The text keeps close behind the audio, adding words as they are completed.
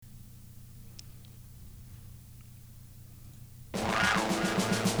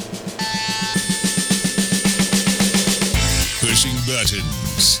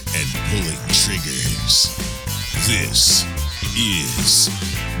buttons and pulling triggers. This is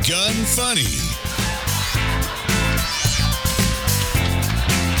Gun Funny.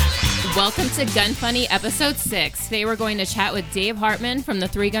 Welcome to Gun Funny Episode 6. Today we're going to chat with Dave Hartman from the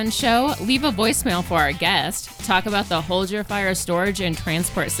 3 Gun Show, leave a voicemail for our guest, talk about the Hold Your Fire storage and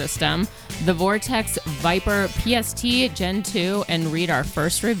transport system, the Vortex Viper PST Gen 2, and read our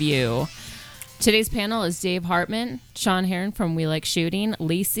first review. Today's panel is Dave Hartman, Sean Heron from We Like Shooting,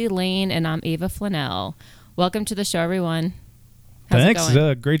 Lacey Lane, and I'm Ava Flanell. Welcome to the show, everyone. How's Thanks. it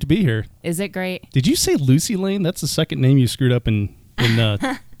going? Great to be here. Is it great? Did you say Lucy Lane? That's the second name you screwed up in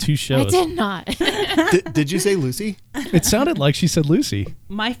 2 shows. I did not. Did you say Lucy? It sounded like she said Lucy.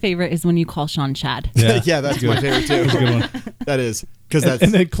 My favorite is when you call Sean Chad. Yeah, that's my favorite too. That's a good one. That is because that's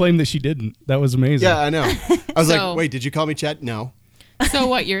And then claim that she didn't. That was amazing. yeah, I know. I was So- like, wait, did you call me Chad? No. So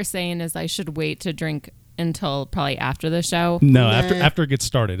what you're saying is I should wait to drink until probably after the show? No, Nah. after it gets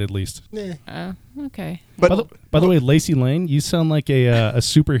started, at least. Okay. But By the way, Lacey Lane, you sound like a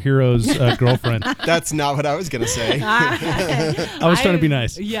superhero's girlfriend. that's not what I was gonna say. I was trying to be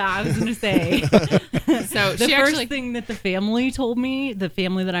nice. Yeah, I was going to say. So The she first actually thing that the family told me, the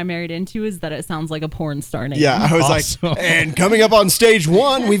family that I married into, is that it sounds like a porn star name. Yeah, I was Awesome. like, and coming up on stage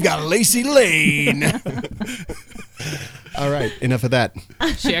 1, we've got Lacey Lane. All right, enough of that.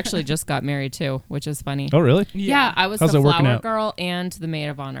 she actually just got married too, which is funny. Oh, really? Yeah, I was How's the that working flower out? girl and the maid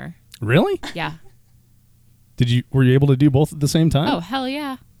of honor. Really? Yeah. Were you able to do both at the same time? Oh, hell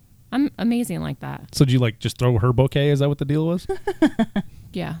yeah. I'm amazing like that. So did you just throw her bouquet? Is that what the deal was?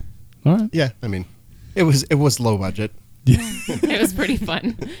 Yeah. All right. Yeah, I mean, it was low budget. It was pretty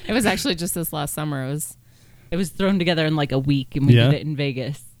fun. It was actually just this last summer. It was thrown together in like a week, and we Yeah. did it in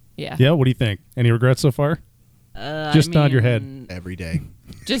Vegas. Yeah. Yeah. What do you think? Any regrets so far? Just nod your head. Every day.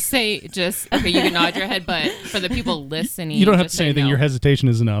 Okay, you can nod your head, but for the people listening, You don't have to just say anything. no. Your hesitation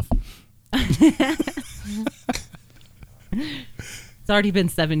is enough. It's already been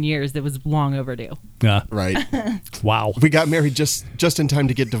 7 years. It was long overdue. Yeah. Right. Wow. We got married just in time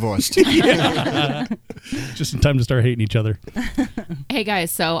to get divorced. Just in time to start hating each other. Hey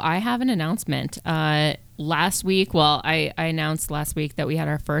guys, so I have an announcement. Last week, I announced last week that we had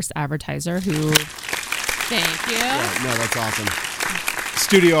our first advertiser who, thank you. Yeah, no, that's awesome.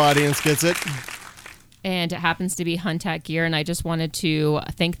 Studio audience gets it. And it happens to be Huntac Gear, and I just wanted to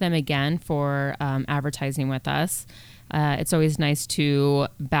thank them again for advertising with us. It's always nice to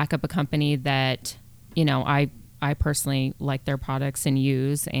back up a company that, I personally like their products and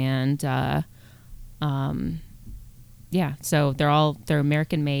use, and so they're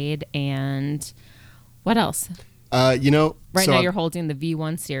American made, and what else? Right Now you're holding the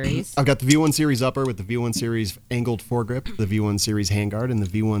V1 series. I've got the V1 series upper with the V1 series angled foregrip, the V1 series handguard, and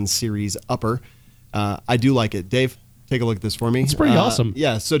the V1 series upper. I do like it. Dave, take a look at this for me. It's pretty awesome.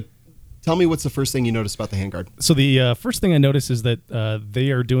 Yeah, so tell me what's the first thing you noticed about the handguard? So the first thing I noticed is that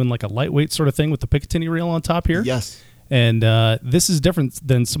they are doing like a lightweight sort of thing with the Picatinny rail on top here. Yes. And this is different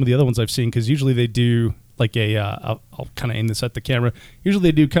than some of the other ones I've seen because usually they do like I'll kind of aim this at the camera. Usually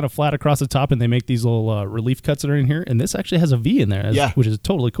they do kind of flat across the top and they make these little relief cuts that are in here. And this actually has a V in there, which is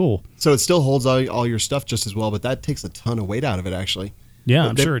totally cool. So it still holds all your stuff just as well, but that takes a ton of weight out of it, actually. Yeah,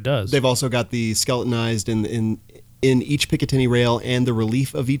 I'm sure it does. They've also got the skeletonized in each Picatinny rail and the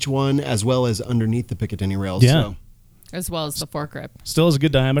relief of each one, as well as underneath the Picatinny rails. Yeah. So, As well as the foregrip. Still has a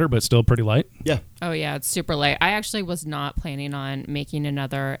good diameter, but still pretty light. yeah. Oh, yeah, it's super light. I actually was not planning on making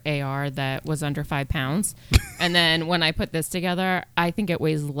another AR that was under 5 pounds. And then when I put this together, I think it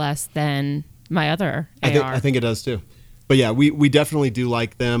weighs less than my other AR. I think it does too. But yeah, we definitely do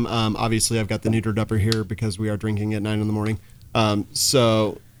like them. Obviously, I've got the neutered upper here because we are drinking at 9 in the morning.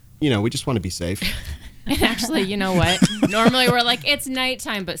 So, we just want to be safe. And actually, you know what? Normally we're like, it's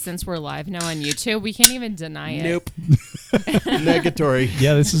nighttime, but since we're live now on YouTube, we can't even deny it. Nope. Negatory.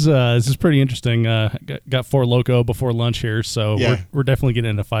 Yeah, this is pretty interesting. Got 4 Loko before lunch here, so Yeah. we're definitely getting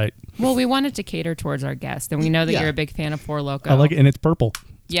in a fight. Well, we wanted to cater towards our guest, and we know that Yeah. you're a big fan of Four Loko. I like it, and it's purple.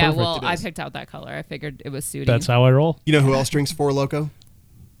 It's Yeah, perfect. well, It I is. picked out that color. I figured it was suiting. That's how I roll. You know who else drinks Four Loko?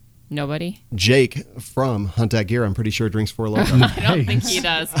 Nobody? Jake from Huntac Gear, I'm pretty sure drinks Four Loko. I don't think he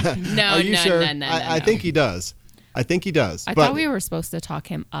does. No, Are you no, sure? no, no, no, I no. think he does. I I thought we were supposed to talk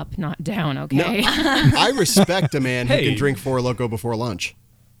him up, not down, okay? I respect a man who Hey. can drink Four Loko before lunch.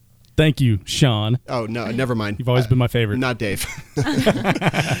 Thank you, Sean. Oh, no, never mind. You've always been my favorite. Not Dave.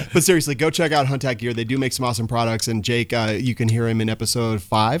 But seriously, go check out Huntac Gear. They do make some awesome products. And Jake, you can hear him in episode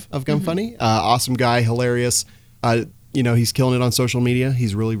 5 of Gun Funny. Awesome guy, hilarious. he's killing it on social media.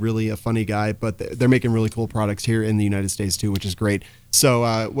 He's really, really a funny guy, but they're making really cool products here in the United States too, which is great.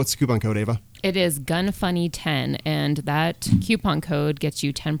 So what's the coupon code, Ava? It is GunFunny10, and that coupon code gets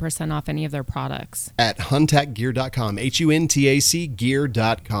you 10% off any of their products. At huntacgear.com, HUNTAC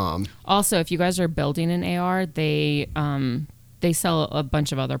gear.com. Also, if you guys are building an AR, they sell a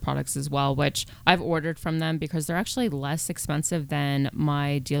bunch of other products as well, which I've ordered from them because they're actually less expensive than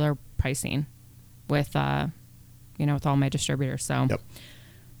my dealer pricing with with all my distributors. So, Yep.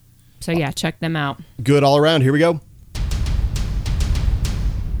 So yeah, check them out. Good all around. Here we go.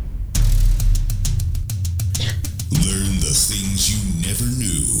 Learn the things you never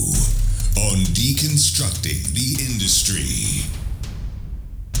knew on Deconstructing the Industry.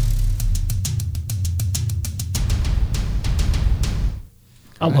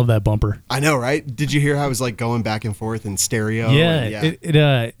 I love that bumper. I know, right? Did you hear how I was like going back and forth in stereo? Yeah,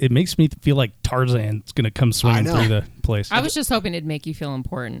 And it makes me feel like Tarzan's gonna come swinging know. through the place. I was just hoping it'd make you feel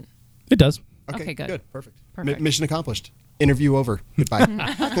important. It does. Okay, good. Perfect. Perfect. Mission accomplished. Interview over. Goodbye.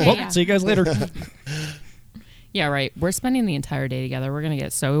 Well, yeah. see you guys later. Yeah, right. We're spending the entire day together. We're gonna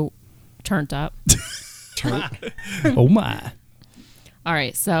get so turned up. Oh my. All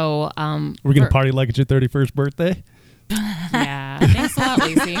right, so We're gonna party like it's your 31st birthday. Yeah, thanks a lot,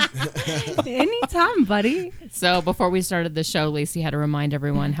 Lacey. Anytime, buddy. So before we started the show, Lacey had to remind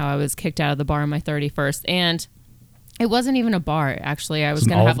everyone how I was kicked out of the bar on my 31st, and it wasn't even a bar. Actually, I was It's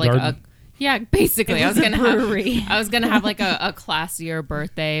an gonna have Olive like Garden? basically, I was gonna brewery. have like a classier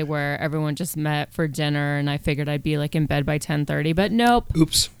birthday where everyone just met for dinner, and I figured I'd be like in bed by 10:30, but nope,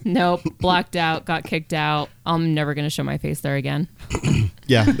 Oops. blocked out, got kicked out. I'm never gonna show my face there again.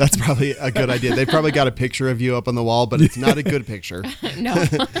 Yeah, that's probably a good idea. They probably got a picture of you up on the wall, but it's not a good picture. No.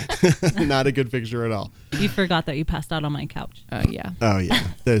 Not a good picture at all. You forgot that you passed out on my couch. Oh yeah. Oh yeah.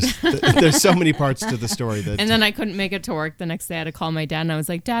 There's so many parts to the story that And then I couldn't make it to work the next day. I had to call my dad, and I was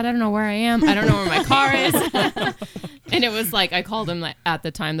like, Dad, I don't know where I am. I don't know where my car is. And it was like, I called him at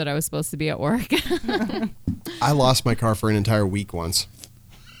the time that I was supposed to be at work. I lost my car for an entire week once.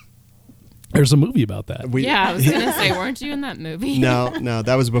 There's a movie about that. Yeah, I was going to say, weren't you in that movie? No,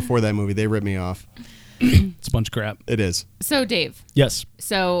 that was before that movie. They ripped me off. It's a bunch of crap. It is. So, Dave, Yes.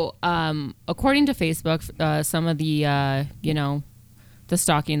 according to Facebook, some of the, the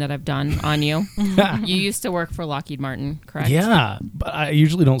stalking that I've done on you, you used to work for Lockheed Martin, correct? Yeah, but I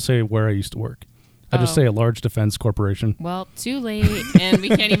usually don't say where I used to work. I just say a large defense corporation. Well, too late, and we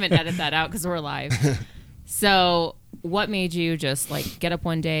can't even edit that out because we're live. So, what made you just like get up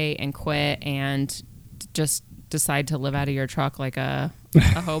one day and quit and just decide to live out of your truck like a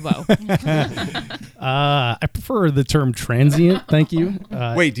hobo? I prefer the term transient. Thank you.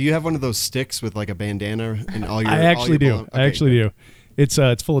 Wait, do you have one of those sticks with like a bandana and all your? I actually do. I actually do. It's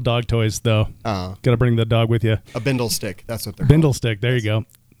full of dog toys though. Oh. Got to bring the dog with you. A bindle stick. That's what they're Bindle stick. There you go.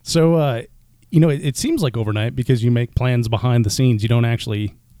 So, it seems like overnight because you make plans behind the scenes. You don't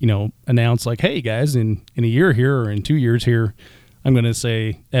actually, announce like, hey guys, in a year here or in 2 years here, I'm going to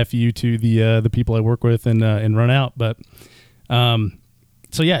say F you to the people I work with and run out. But,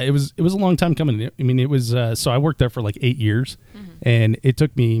 so yeah, it was a long time coming. I mean, it was, so I worked there for like 8 years and it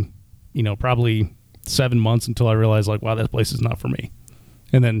took me, probably 7 months until I realized like, wow, this place is not for me.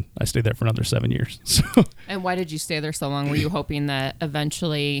 And then I stayed there for another 7 years. So, And why did you stay there so long? Were you hoping that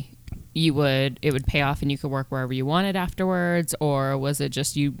eventually it would pay off and you could work wherever you wanted afterwards, or was it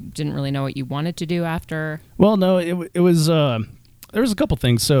just you didn't really know what you wanted to do after? well, no, it was, there was a couple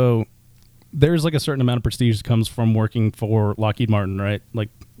things. So there's like a certain amount of prestige that comes from working for Lockheed Martin, right? Like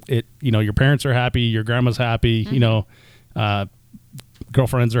your parents are happy, your grandma's happy,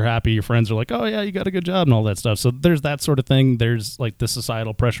 girlfriends are happy, your friends are like, oh yeah, you got a good job and all that stuff. So there's that sort of thing. There's like the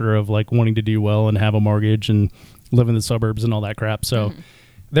societal pressure of like wanting to do well and have a mortgage and live in the suburbs and all that crap. So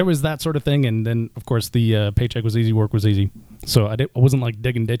there was that sort of thing. And then of course the paycheck was easy, work was easy. So I wasn't like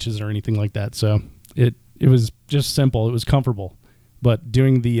digging ditches or anything like that. So it was just simple. It was comfortable, but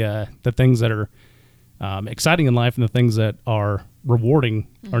doing the things that are exciting in life and the things that are rewarding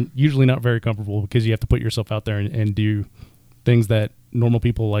are usually not very comfortable because you have to put yourself out there and do things that normal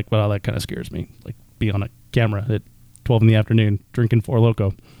people like. Well, that kind of scares me. Like be on a camera at 12 in the afternoon drinking Four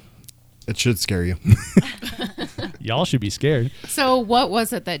Loko. It should scare you. Y'all should be scared. So what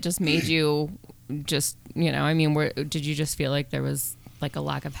was it that just made you just, did you just feel like there was like a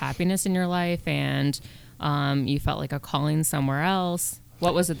lack of happiness in your life and you felt like a calling somewhere else?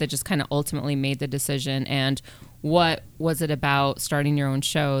 What was it that just kind of ultimately made the decision, and what was it about starting your own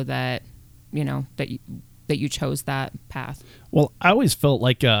show that, that you chose that path? Well, I always felt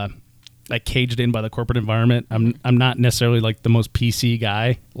like caged in by the corporate environment. I'm not necessarily like the most PC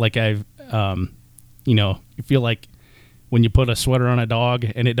guy. Like I've, you feel like when you put a sweater on a dog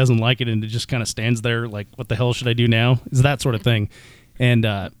and it doesn't like it and it just kind of stands there like, what the hell should I do now? Is that sort of thing. And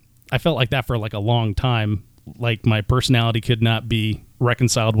I felt like that for like a long time. Like my personality could not be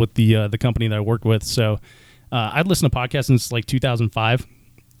reconciled with the company that I worked with. So I'd listened to podcasts since like 2005,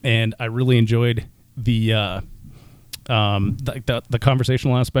 and I really enjoyed the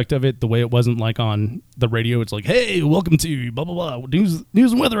conversational aspect of it. The way it wasn't like on the radio. It's like, hey, welcome to blah blah blah news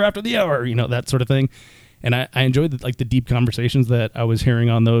and weather after the hour. That sort of thing. And I enjoyed the deep conversations that I was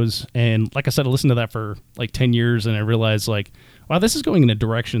hearing on those. And like I said, I listened to that for like 10 years, and I realized like, wow, this is going in a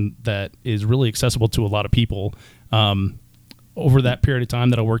direction that is really accessible to a lot of people. Over that period of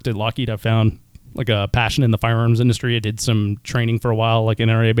time that I worked at Lockheed, I found like a passion in the firearms industry. I did some training for a while, like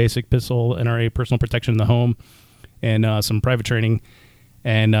NRA basic pistol, NRA personal protection in the home, and some private training.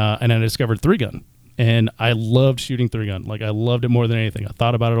 And I discovered 3-gun. And I loved shooting 3-gun. Like, I loved it more than anything. I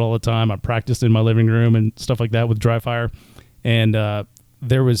thought about it all the time. I practiced in my living room and stuff like that with dry fire. And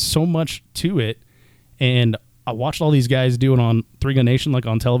there was so much to it. And I watched all these guys do it on 3-Gun Nation, like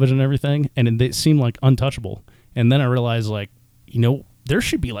on television and everything, and it seemed like untouchable. And then I realized, like, there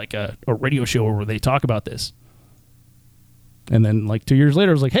should be like a radio show where they talk about this. And then like 2 years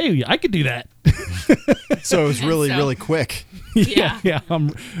later, I was like, hey, I could do that. So it was really quick. Yeah.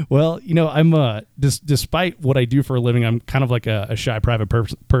 I'm despite what I do for a living, I'm kind of like a shy private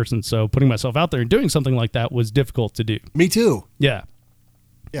person. So putting myself out there and doing something like that was difficult to do. Me too. Yeah.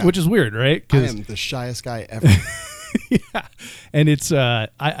 Yeah. Which is weird, right? I am the shyest guy ever. Yeah. And it's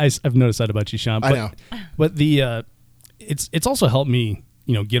I've noticed that about you, Sean. But, I know. But it's also helped me,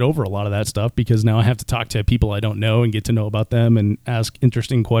 get over a lot of that stuff, because now I have to talk to people I don't know and get to know about them and ask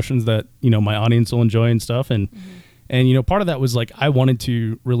interesting questions that, my audience will enjoy and stuff. And, and part of that was like, I wanted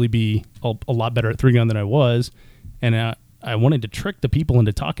to really be a lot better at 3-gun than I was. And I wanted to trick the people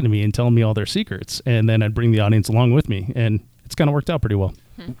into talking to me and telling me all their secrets. And then I'd bring the audience along with me. And it's kind of worked out pretty well.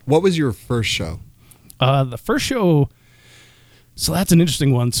 What was your first show? The first show, so that's an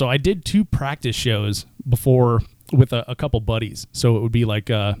interesting one. So I did 2 practice shows before with a couple buddies. So it would be like,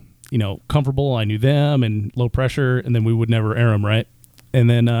 Comfortable, I knew them, and Low Pressure, and then we would never air them, right? And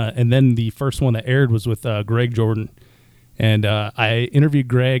then the first one that aired was with Greg Jordan. And I interviewed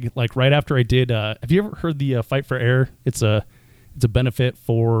Greg like right after I did. Have you ever heard the Fight for Air? It's a benefit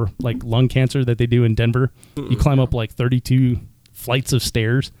for like lung cancer that they do in Denver. You climb up like 32 flights of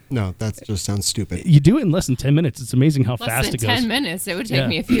stairs. No, that just sounds stupid. You do it in less than 10 minutes. It's amazing how Less fast than it goes. 10 minutes. It would take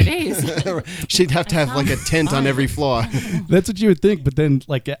me a few days. She'd have to have like a tent on every floor. That's what you would think. But then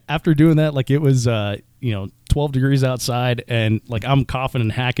like after doing that, like it was, 12 degrees outside, and like I'm coughing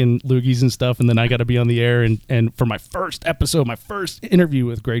and hacking loogies and stuff. And then I got to be on the air and for my first episode, my first interview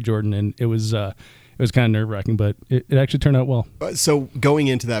with Greg Jordan. And it was kind of nerve wracking, but it actually turned out well. So going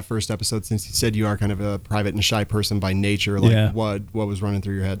into that first episode, since you said you are kind of a private and shy person by nature, like Yeah. what was running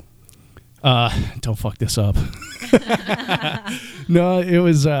through your head? Don't fuck this up. No, it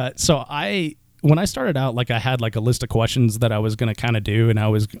was, when I started out, like I had like a list of questions that I was going to kind of do, and I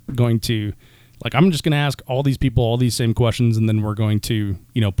was going to, like, I'm just going to ask all these people all these same questions, and then we're going to,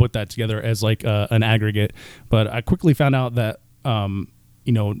 put that together as like an aggregate. But I quickly found out that,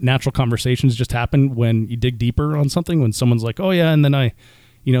 natural conversations just happen when you dig deeper on something, when someone's like, oh yeah. And then I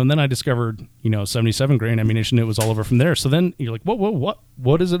discovered, 77 grain ammunition. It was all over from there. So then you're like,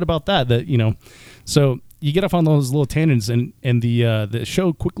 what is it about that, so you get off on those little tangents, and the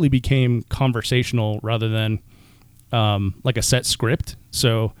show quickly became conversational rather than, like a set script.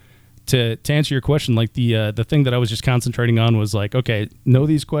 So to answer your question, like the thing that I was just concentrating on was like, okay, know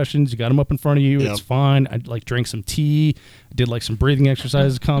these questions. You got them up in front of you. Yep. It's fine. I like drank some tea, did like some breathing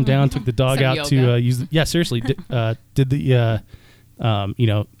exercises, calm down, took the dog Some out yoga. to use. Seriously, did the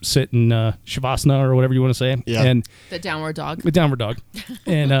sit in Shavasana or whatever you want to say. Yeah. And The downward dog. the downward dog.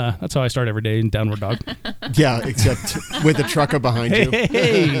 And that's how I start every day, in downward dog. Yeah, except with a trucker behind you.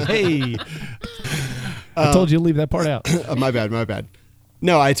 Hey. I told you to leave that part out. My bad.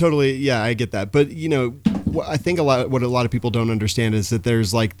 No, I get that. But I think what a lot of people don't understand is that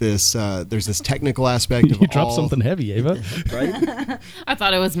there's like this technical aspect of You dropped all, something heavy, Ava. right? I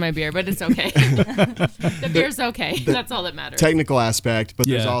thought it was my beer, but it's okay. The beer's okay. That's all that matters. Technical aspect, but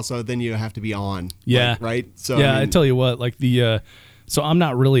there's Yeah. also then you have to be on. Yeah. like, right. So Yeah, I I mean, tell you what, like so I'm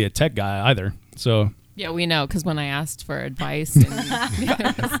not really a tech guy either. So Yeah, we know, because when I asked for advice, and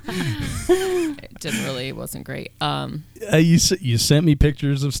it wasn't great. you sent me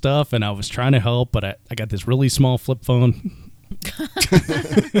pictures of stuff, and I was trying to help, but I got this really small flip phone.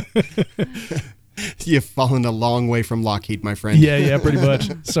 you've fallen a long way from Lockheed, my friend. Yeah, pretty much.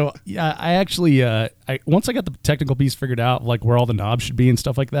 So yeah, I actually, once I got the technical piece figured out, like where all the knobs should be and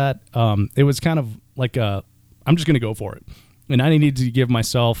stuff like that, it was kind of like I'm just going to go for it. And I needed to give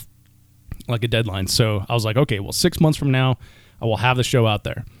myself like a deadline. So I was like, okay, well, 6 months from now, I will have the show out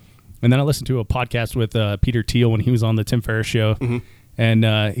there. And then I listened to a podcast with Peter Thiel when he was on the Tim Ferriss show. Mm-hmm.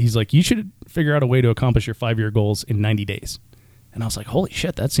 And he's like, you should figure out a way to accomplish your 5-year goals in 90 days. And I was like, holy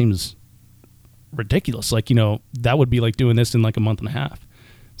shit, that seems ridiculous. Like, that would be like doing this in like a month and a half.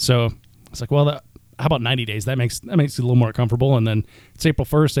 So I was like, well, how about 90 days? That makes it a little more comfortable. And then it's April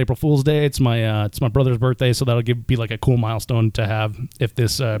 1st, April Fool's Day. It's my brother's birthday. So that'll be like a cool milestone to have if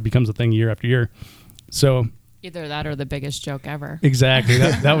this becomes a thing year after year. So Either that or the biggest joke ever. exactly.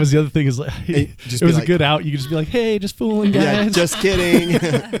 That was the other thing is like, it was a good out. You could just be like, hey, just fooling guys. Yeah, just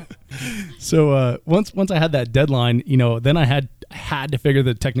kidding. So once I had that deadline, then I had to figure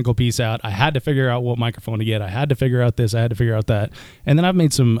the technical piece out. I had to figure out what microphone to get. I had to figure out this. I had to figure out that. And then I've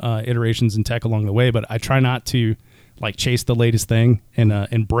made some iterations in tech along the way, but I try not to like chase the latest thing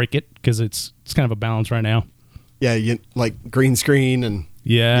and break it because it's kind of a balance right now. Yeah, you like green screen and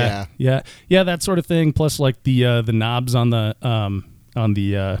Yeah, that sort of thing. Plus like the knobs on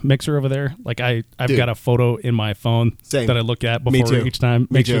the mixer over there. Like I've Dude. got a photo in my phone Same. that I look at Me before too. each time. Me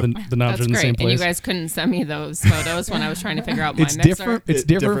Make sure too. the knobs That's are in the great. same place. And you guys couldn't send me those photos when I was trying to figure out my It's mixer. different. It's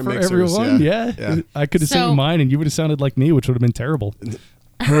different for mixers, everyone. yeah. Yeah. Yeah. I could have sent So- you mine, and you would have sounded like me, which would have been terrible.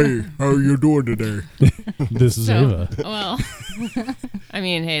 hey, how you doing today? This is Ava. Well, I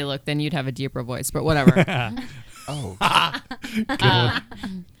mean, hey, look, then you'd have a deeper voice, but whatever. Oh, Good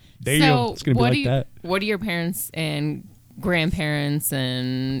one. Damn, So, it's gonna be like that. What do your parents and grandparents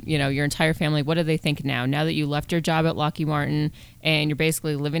and your entire family? What do they think now? Now that you left your job at Lockheed Martin and you're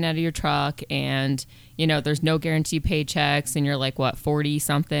basically living out of your truck, and there's no guaranteed paychecks, and you're like 40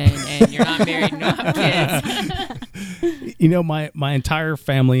 something, and you're not married, and you don't have kids. My entire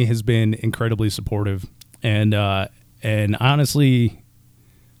family has been incredibly supportive, and honestly,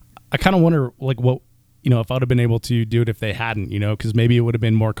 I kind of wonder like what. If I would have been able to do it if they hadn't, because maybe it would have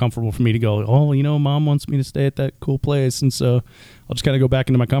been more comfortable for me to go, oh, mom wants me to stay at that cool place. And so I'll just kind of go back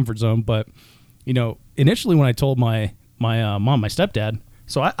into my comfort zone. But, initially when I told my mom, my stepdad,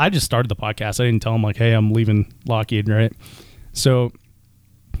 so I just started the podcast. I didn't tell him like, hey, I'm leaving Lockheed, right? So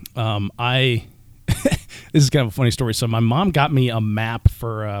this is kind of a funny story. So my mom got me a map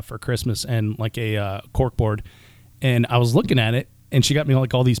for Christmas and like a corkboard. And I was looking at it and she got me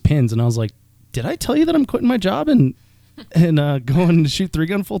like all these pins. And I was like, did I tell you that I'm quitting my job and going to shoot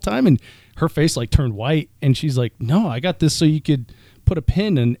 3-gun full time? And her face like turned white, and she's like, no, I got this so you could put a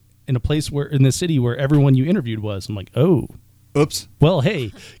pin in a place in the city where everyone you interviewed was. I'm like, oh, oops. well,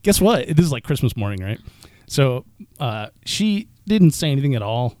 hey, guess what? This is like Christmas morning, right? So she didn't say anything at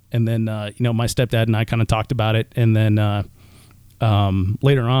all. And then, my stepdad and I kind of talked about it. And then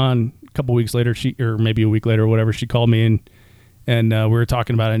later on, a couple weeks later, or maybe a week later or whatever, she called me and we were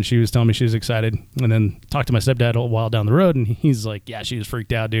talking about it, and she was telling me she was excited. And then talked to my stepdad a while down the road, and he's like, yeah, she was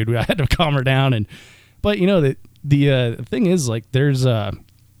freaked out, dude. I had to calm her down. But the thing is, like, there was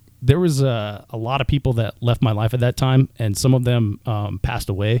a lot of people that left my life at that time, and some of them passed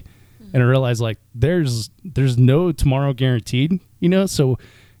away. And I realized like there's no tomorrow guaranteed, so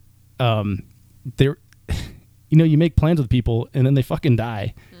there, you make plans with people and then they fucking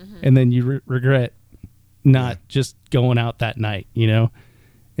die, and then you regret not just going out that night,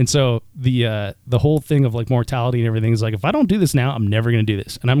 And so the whole thing of like mortality and everything is like, if I don't do this now, I'm never going to do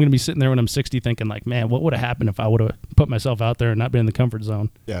this. And I'm going to be sitting there when I'm 60 thinking like, man, what would have happened if I would have put myself out there and not been in the comfort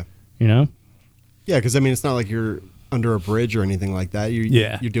zone? Yeah. Yeah, because I mean, it's not like you're under a bridge or anything like that.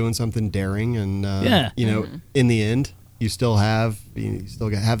 You're doing something daring, and in the end, you still have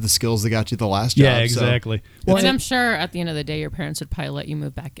the skills that got you the last job. Yeah, exactly. Well, and I'm sure at the end of the day, your parents would probably let you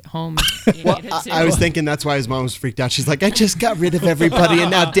move back at home. If you needed to. I was thinking that's why his mom was freaked out. She's like, I just got rid of everybody,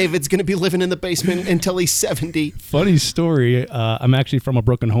 and now David's going to be living in the basement until he's 70. Funny story. I'm actually from a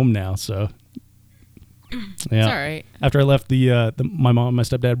broken home now, so yeah. It's all right. After I left, my mom and my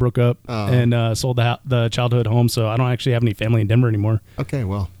stepdad broke up and sold the childhood home, so I don't actually have any family in Denver anymore. Okay,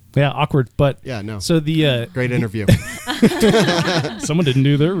 well. Yeah, awkward, but yeah, no. So the great interview. Someone didn't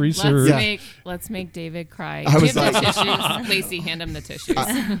do their research. Let's make David cry. I was Give him like- tissues. Lacey, hand him the tissues.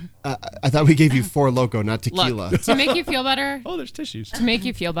 I thought we gave you 4 Loko, not tequila. Look, to make you feel better. Oh, there's tissues. To make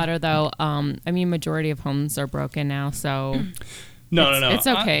you feel better, though, I mean, majority of homes are broken now, so No. it's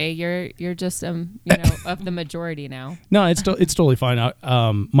okay. You're just of the majority now. No, it's totally fine.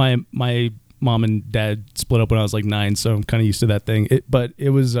 My mom and dad split up when I was like 9, so I'm kind of used to that thing. But it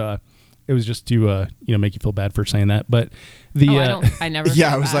was just to make you feel bad for saying that. But I never. Yeah,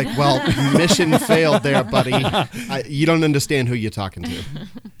 feel I was bad. like, well, mission failed there, buddy. You don't understand who you're talking to.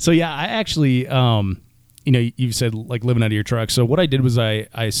 So yeah, I actually, you said like living out of your truck. So what I did was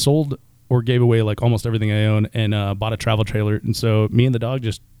I sold or gave away like almost everything I own and bought a travel trailer. And so me and the dog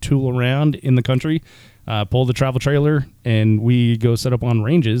just tool around in the country, pull the travel trailer, and we go set up on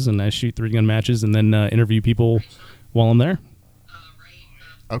ranges, and I shoot 3-gun matches and then interview people while I'm there.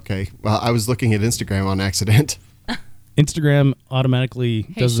 Okay. Well, I was looking at Instagram on accident. Instagram automatically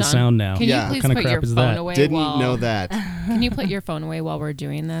does the Sean, sound now. Can Yeah. you please What kind of put crap your is phone that? away? Didn't while, know that. Can you put your phone away while we're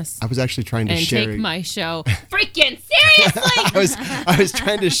doing this? I was actually trying to And share. take my show. Freaking seriously! I was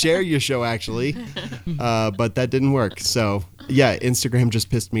trying to share your show actually, but that didn't work. So yeah, Instagram just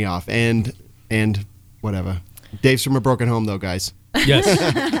pissed me off, and whatever. Dave's from a broken home though, guys. Yes.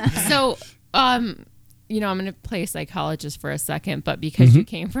 So, you know, I'm going to play psychologist for a second, but because you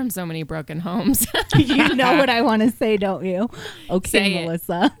came from so many broken homes, You know what I want to say, don't you? Okay, Say it.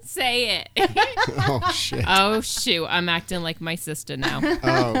 Melissa. say it. Oh shit. Oh, shoot. I'm acting like my sister now.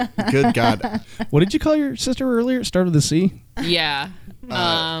 Oh, good God. What did you call your sister earlier? Start with a C? Yeah.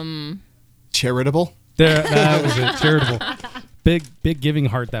 Charitable. There, that was it. Charitable. Big giving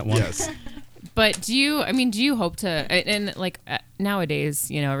heart, that one. Yes. But do you hope to, and like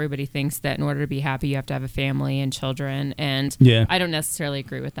nowadays, you know, everybody thinks that in order to be happy, you have to have a family and children. And Yeah. I don't necessarily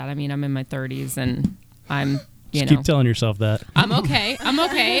agree with that. I mean, I'm in my 30s and I'm, you Just know, keep telling yourself that. I'm okay.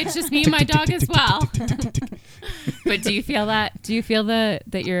 It's just me and my dog as well. But do you feel that? Do you feel that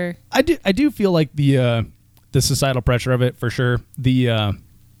you're? I do feel like the societal pressure of it for sure. Do you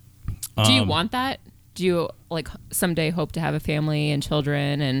want that? Do you like someday hope to have a family and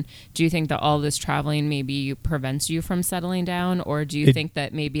children? And do you think that all this traveling maybe prevents you from settling down, or do you think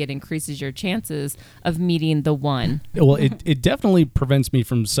that maybe it increases your chances of meeting the one? Well, it definitely prevents me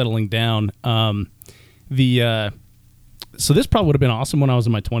from settling down. So this probably would have been awesome when I was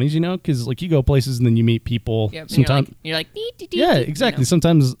in my 20s, you know, because like you go places and then you meet people. Yep. Sometimes, You're like dee, dee, dee, yeah, dee, exactly. you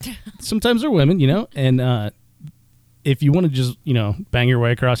know? Sometimes they're women, you know, and if you want to just, you know, bang your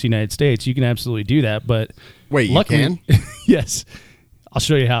way across the United States, you can absolutely do that. But Wait, you luckily, can? yes, I'll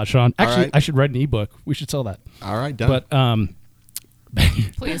show you how, Sean. Actually, right. I should write an ebook. We should sell that. All right, done. But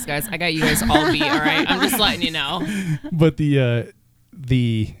Please, guys, I got you guys all beat. All right, I'm just letting you know. but the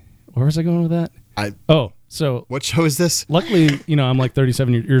where was I going with that? So What show is this? luckily, you know, I'm like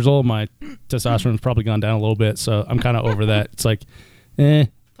 37 years old. My testosterone's probably gone down a little bit, so I'm kind of over that. It's like,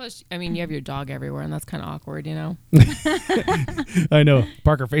 Plus, I mean, you have your dog everywhere, and that's kind of awkward, you know. I know.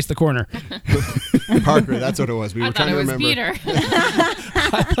 Parker, face the corner. Parker, that's what it was. We were I thought trying it to was remember. Peter.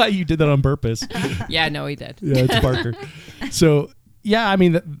 I thought you did that on purpose. Yeah, no, he did. Yeah, it's Parker. So yeah, I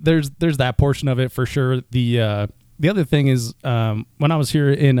mean, there's that portion of it for sure. The other thing is, when I was here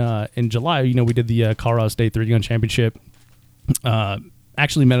in July, you know, we did the Colorado State 3-gun championship.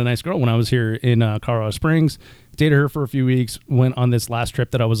 Actually met a nice girl when I was here in Colorado Springs. Dated her for a few weeks. Went on this last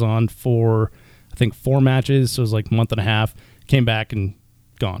trip that I was on for, I think, 4 matches. So it was like a month and a half. Came back and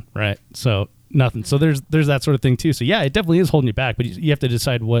gone. Right. So nothing. So there's that sort of thing too. So yeah, it definitely is holding you back. But you have to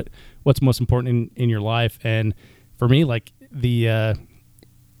decide what's most important in your life. And for me, like I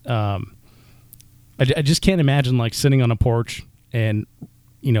just can't imagine like sitting on a porch and,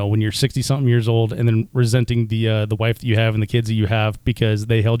 you know, when you're 60 something years old and then resenting the wife that you have and the kids that you have because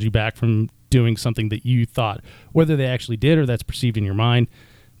they held you back from doing something that you thought, whether they actually did or that's perceived in your mind.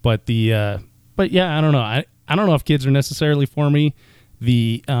 But yeah, I don't know. I don't know if kids are necessarily for me.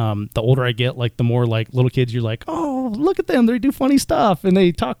 The older I get, like the more like little kids, you're like, oh, look at them, they do funny stuff and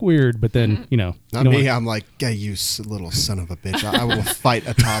they talk weird. But then, you know, Not me. I'm like, yeah, you little son of a bitch. I will fight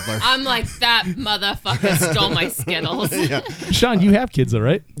a toddler. I'm like, that motherfucker stole my Skittles. Yeah. Sean, you have kids though,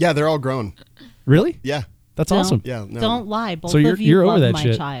 right? Yeah, they're all grown. Really? Yeah. That's awesome. Yeah. No. Don't lie. Both So you're- of you you're over love that my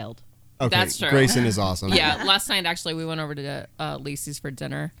shit. child. Okay. That's true. Grayson is awesome. Yeah, last night actually we went over to Lacey's for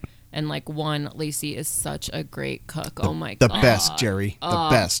dinner, and like Lacey is such a great cook. Oh my The god, best, Jerry. The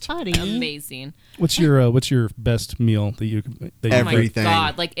best. Buddy. amazing. What's your best meal that you Oh Everything. my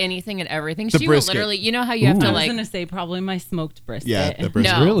god, like anything and everything. The She brisket. will literally, you know how you have Ooh. to I was like gonna say probably my smoked brisket. Yeah, the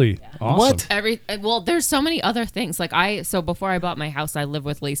brisket. No. really awesome? What? well, there's so many other things. Like so before I bought my house, I lived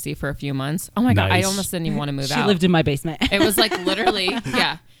with Lacey for a few months. Oh my god, I Nice. almost didn't even want to move She out. lived in my basement. It was like literally,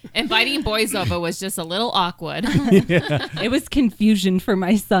 yeah. Inviting boys over was just a little awkward. It was confusion for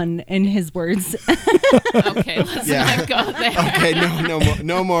my son and his words. Okay, let's Yeah. not go there. Okay,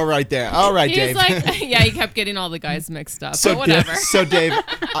 no more right there. All right, He's Dave. like, yeah, he kept getting all the guys mixed up. So but whatever. So Dave,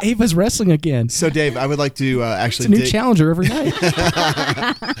 Ava's wrestling again. I would like to It's actually a new dig, challenger every night.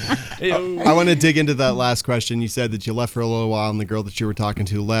 I want to dig into that last question. You said that you left for a little while and the girl that you were talking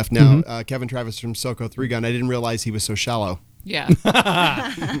to left. Now, Kevin Travis from Soko 3-Gun, I didn't realize he was so shallow. Yeah.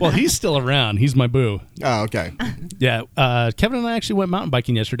 Well, he's still around. He's my boo. Oh, okay. Yeah. Kevin and I actually went mountain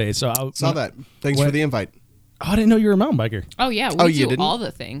biking yesterday. So Saw that. Thanks for the invite. Oh, I didn't know you were a mountain biker. Oh yeah. We Oh, do you didn't? all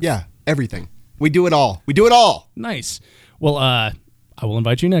the things. Yeah. everything. We do it all. We do it all. Nice. Well, I will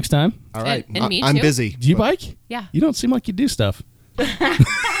invite you next time. All right. And me I'm too. busy. Do you bike? Yeah. You don't seem like you do stuff. Don't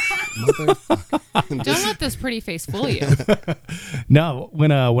let this pretty face fool you. No,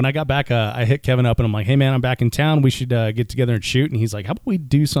 when I got back, I hit Kevin up and I'm like, hey man, I'm back in town. We should get together and shoot. And he's like, how about we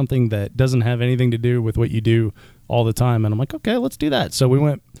do something that doesn't have anything to do with what you do all the time? And I'm like, okay, let's do that. So we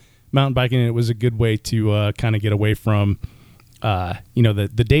went mountain biking, and it was a good way to kind of get away from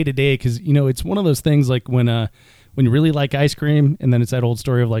the day to day, because it's one of those things like when you really like ice cream, and then it's that old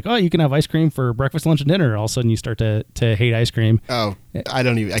story of like, oh, you can have ice cream for breakfast, lunch, and dinner. All of a sudden you start to hate ice cream. Oh, I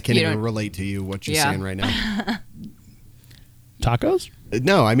can't even relate to you what you're saying right now. Tacos?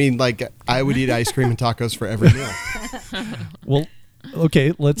 No, I mean, like, I would eat ice cream and tacos for every meal. Well,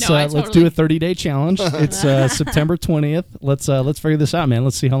 okay, let's do a 30-day challenge. It's September 20th. Let's figure this out, man.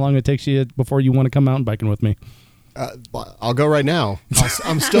 Let's see how long it takes you before you want to come mountain biking with me. I'll go right now.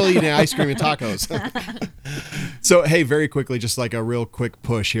 I'm still eating ice cream and tacos. So, hey, very quickly, just like a real quick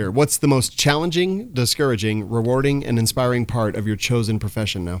push here. What's the most challenging, discouraging, rewarding, and inspiring part of your chosen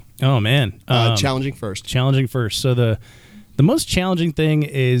profession now? Oh, man. Challenging first. Challenging first. So the most challenging thing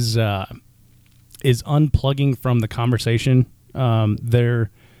is unplugging from the conversation.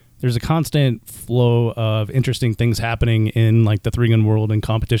 There's a constant flow of interesting things happening in like the 3-gun world and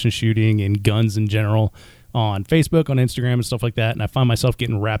competition shooting and guns in general on Facebook, on Instagram, and stuff like that. And I find myself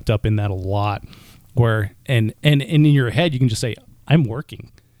getting wrapped up in that a lot. Where and in your head you can just say, I'm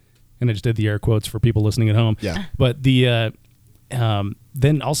working, and I just did the air quotes for people listening at home. Yeah. But the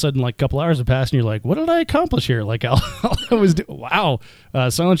then all of a sudden, like a couple hours have passed, and you're like, what did I accomplish here? Like all I was wow,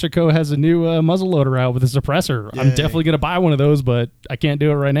 Silencer Co. has a new muzzle loader out with a suppressor. Yay. I'm definitely gonna buy one of those, but I can't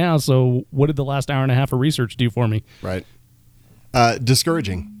do it right now. So what did the last hour and a half of research do for me? Right.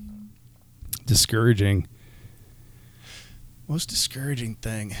 Discouraging. Most discouraging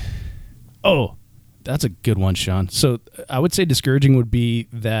thing. Oh, that's a good one, Sean. So I would say discouraging would be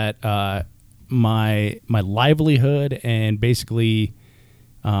that my livelihood and basically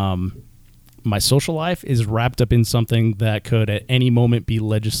my social life is wrapped up in something that could at any moment be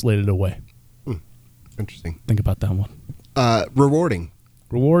legislated away. Interesting. Think about that one. Rewarding.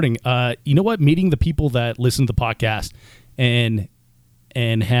 You know what? Meeting the people that listen to the podcast and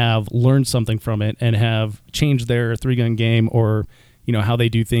have learned something from it and have changed their 3-gun game, or how they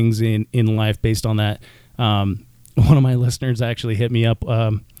do things in life based on that. One of my listeners actually hit me up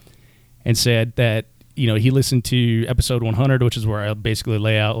and said that he listened to episode 100, which is where I basically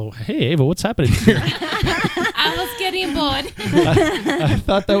lay out, oh, hey Ava, what's happening here? I was getting bored. I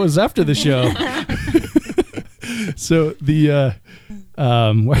thought that was after the show. So the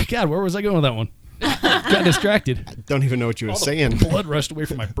where was I going with that one? Got distracted. I don't even know what you were saying. Blood rushed away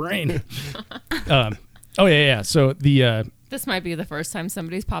from my brain. Yeah. So the this might be the first time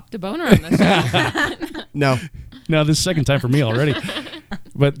somebody's popped a boner on this show. No, this is the second time for me already.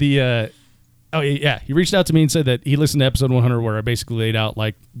 But the he reached out to me and said that he listened to episode 100, where I basically laid out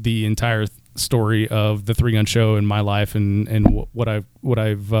like the entire story of the 3-gun show in my life and what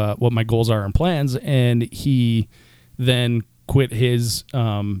my goals are and plans. And he then quit his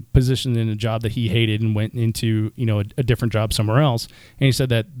position in a job that he hated and went into a different job somewhere else. And he said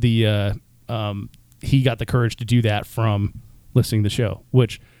that he got the courage to do that from listening to the show,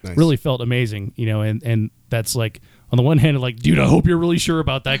 which really felt amazing, and that's like, on the one hand, like, dude, I hope you're really sure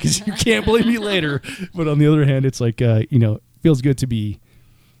about that because you can't blame me later. But on the other hand, it's like, feels good to be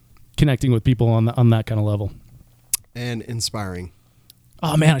connecting with people on that kind of level. And inspiring.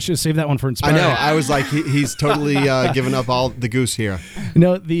 Oh man, I should have saved that one for inspiring. I know. I was like, he's totally given up all the goose here.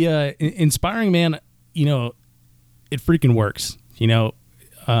 The inspiring, man, it freaking works.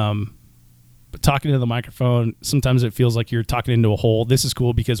 But talking to the microphone, sometimes it feels like you're talking into a hole. This is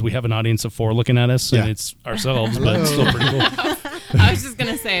cool because we have an audience of 4 looking at us, and it's ourselves, but it's still pretty cool. I was just going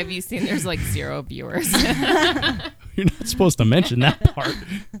to say, have you seen there's like 0 viewers? You're not supposed to mention that part.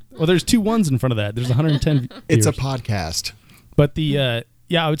 Well, there's 2 ones in front of that. There's 110 viewers. It's a podcast. But I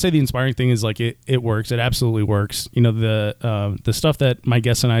would say the inspiring thing is like it works. It absolutely works. The stuff that my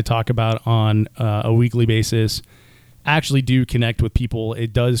guests and I talk about on a weekly basis actually do connect with people.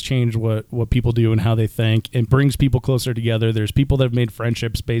 It does change what people do and how they think. It brings people closer together. There's people that have made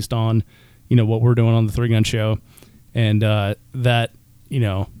friendships based on, what we're doing on the 3-gun show. And that,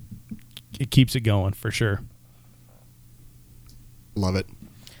 it keeps it going for sure. Love it.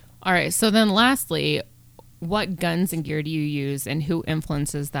 All right. So then lastly, what guns and gear do you use and who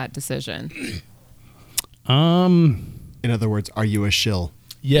influences that decision? In other words, are you a shill?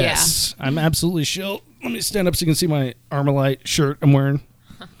 Yes, yeah. I'm absolutely shill. Let me stand up so you can see my Armalite shirt I'm wearing.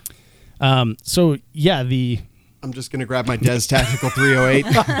 The I'm just gonna grab my Des Tactical 308.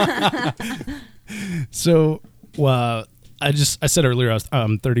 So, I said earlier I was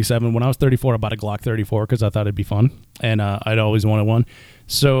 37. When I was 34, I bought a Glock 34 because I thought it'd be fun, and I'd always wanted one.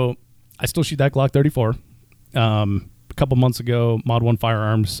 So I still shoot that Glock 34. A couple months ago, Mod 1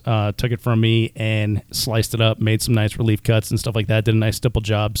 Firearms took it from me and sliced it up, made some nice relief cuts and stuff like that. Did a nice stipple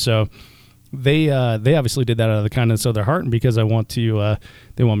job. So they obviously did that out of the kindness of their heart, and because they want me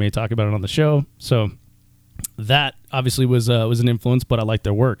to talk about it on the show. So that obviously was an influence, but I like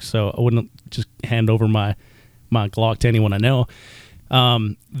their work, so I wouldn't just hand over my Glock to anyone I know.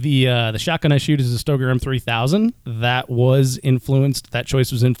 The shotgun I shoot is a Stoeger M3000. That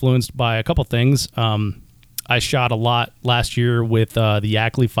choice was influenced by a couple things. I shot a lot last year with the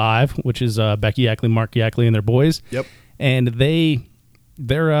Yackley 5, which is Becky Yackley, Mark Yackley, and their boys. Yep. And they're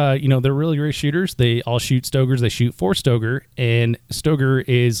really great shooters. They all shoot Stoegers. They shoot 4 Stoeger, and Stoeger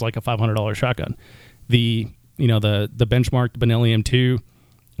is like a $500 shotgun. The benchmark Benelli M2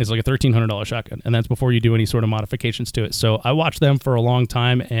 is like a $1,300 shotgun, and that's before you do any sort of modifications to it. So I watched them for a long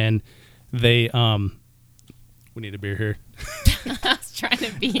time, and they we need a beer here. I was trying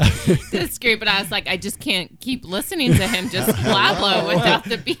to be discreet, but I was like, I just can't keep listening to him just blablo without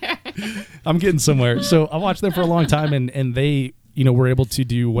the beer. I'm getting somewhere. So I watched them for a long time, and they were able to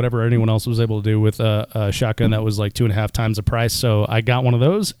do whatever anyone else was able to do with a shotgun that was like 2.5 times the price. So I got one of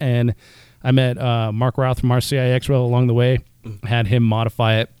those, and I met Mark Routh from RCI X-Rail along the way, had him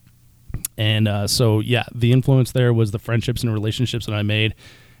modify it. And so, yeah, the influence there was the friendships and relationships that I made.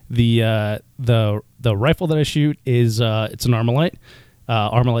 The rifle that I shoot is it's an Armalite.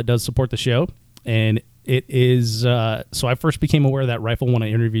 Armalite does support the show, and it is so I first became aware of that rifle when I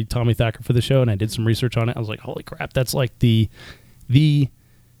interviewed Tommy Thacker for the show, and I did some research on it. I was like, holy crap, that's like the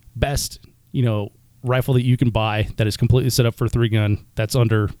best rifle that you can buy that is completely set up for 3-gun that's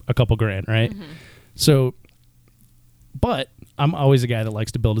under a couple grand, right? Mm-hmm. So, but I'm always a guy that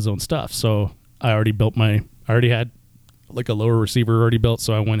likes to build his own stuff, so I already had like a lower receiver already built,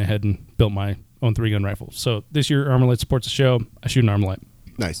 so I went ahead and built my own 3-gun rifle. So this year Armalite supports the show. I shoot an Armalite.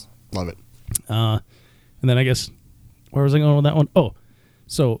 Nice. Love it. And then I guess, where was I going with that one? Oh,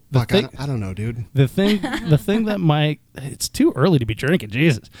 so I don't know, dude. The thing that it's too early to be drinking.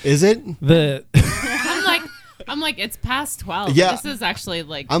 Jesus. Is it? I'm like, it's past 12. Yeah. This is actually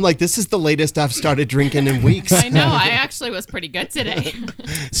like... I'm like, this is the latest I've started drinking in weeks. I know. I actually was pretty good today.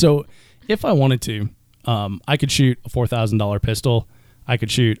 So if I wanted to, I could shoot a $4,000 pistol. I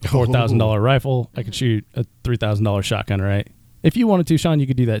could shoot a $4,000 rifle. I could shoot a $3,000 shotgun, right? If you wanted to, Sean, you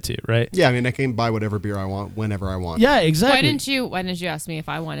could do that too, right? Yeah, I mean, I can buy whatever beer I want whenever I want. Yeah, exactly. Why didn't you ask me if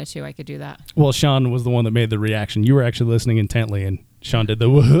I wanted to? I could do that. Well, Sean was the one that made the reaction. You were actually listening intently, and Sean did the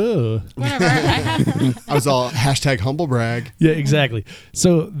woohoo. Whatever. I was all #humble brag. Yeah, exactly.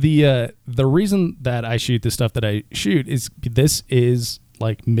 So the reason that I shoot the stuff that I shoot is this is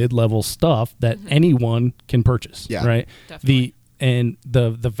like mid-level stuff that anyone can purchase. Yeah, right. Definitely.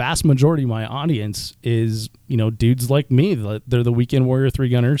 The vast majority of my audience is dudes like me. They're the weekend warrior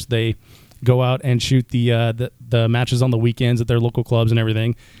 3-gunners. They go out and shoot the matches on the weekends at their local clubs and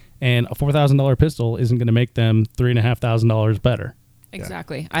everything. And a $4,000 pistol isn't going to make them $3,500 better.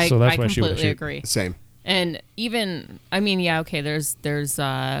 Exactly. Yeah. I completely agree. Same. And even, I mean, yeah, okay, there's things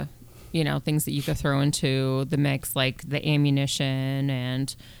that you could throw into the mix, like the ammunition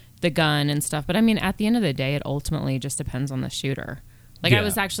and the gun and stuff. But I mean, at the end of the day, it ultimately just depends on the shooter. Like, I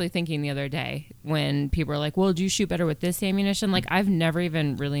was actually thinking the other day when people were like, well, do you shoot better with this ammunition? Like, I've never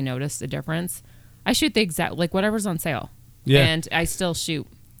even really noticed the difference. I shoot the exact, like, whatever's on sale. Yeah. And I still shoot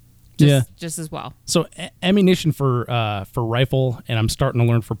just as well. So ammunition for rifle, and I'm starting to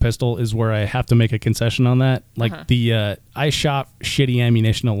learn for pistol, is where I have to make a concession on that. Like I shot shitty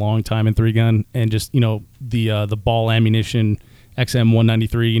ammunition a long time in 3-gun, and just the ball ammunition XM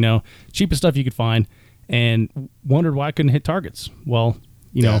 193, cheapest stuff you could find, and wondered why I couldn't hit targets. Well,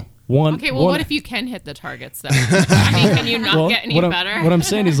 one. Okay, well, what if you can hit the targets though? I mean, can you not get any better? What I'm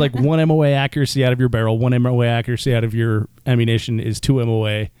saying is, like, 1 MOA accuracy out of your barrel, 1 MOA accuracy out of your ammunition is 2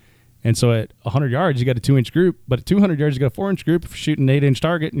 MOA. And so at 100 yards, you got a 2-inch group, but at 200 yards, you got a 4-inch group. If you're shooting an 8-inch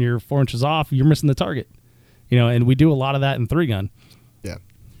target and you're 4 inches off, you're missing the target. And we do a lot of that in 3-gun. Yeah.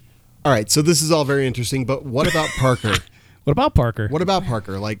 All right, so this is all very interesting, but what about Parker? What about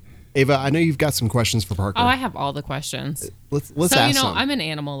Parker? Like, Ava, I know you've got some questions for Parker. Oh, I have all the questions. Let's ask some. I'm an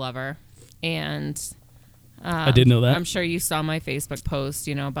animal lover, and I did know that. I'm sure you saw my Facebook post,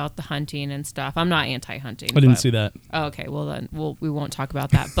 about the hunting and stuff. I'm not anti-hunting. I didn't see that. Oh, okay, well then we won't talk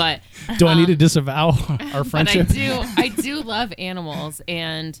about that. But do I need to disavow our friendship? But I do love animals,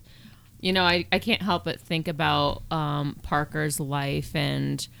 and You know, I can't help but think about Parker's life.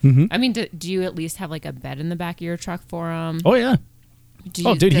 And, I mean, do you at least have like a bed in the back of your truck for him? Oh, yeah.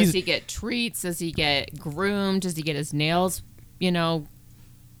 Does he get treats? Does he get groomed? Does he get his nails,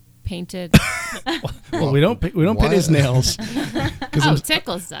 painted? Well, we don't paint his nails.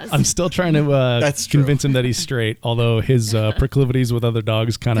 Tickles does. I'm still trying to convince him that he's straight, although his proclivities with other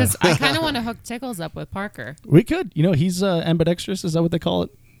dogs kind of... I kind of want to hook Tickles up with Parker. We could. He's ambidextrous. Is that what they call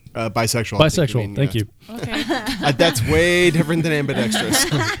it? Bisexual. Bisexual. Thank you. Okay. That's way different than ambidextrous.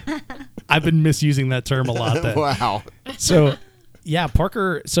 I've been misusing that term a lot then. Wow. So, yeah,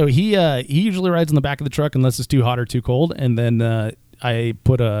 Parker, so he usually rides in the back of the truck unless it's too hot or too cold, and then I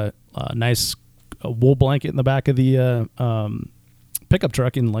put a nice wool blanket in the back of the pickup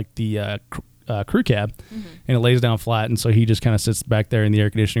truck in like the crew cab, and it lays down flat, and so he just kind of sits back there in the air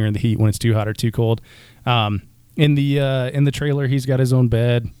conditioner in the heat when it's too hot or too cold. In the trailer, he's got his own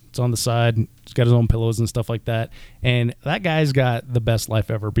bed. It's on the side. He's got his own pillows and stuff like that. And that guy's got the best life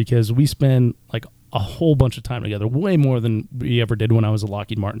ever because we spend like a whole bunch of time together, way more than we ever did when I was at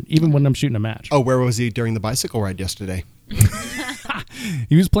Lockheed Martin, even when I'm shooting a match. Oh, where was he during the bicycle ride yesterday?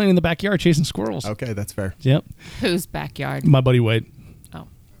 He was playing in the backyard chasing squirrels. Okay, that's fair. Yep. Whose backyard? My buddy Wade. Oh.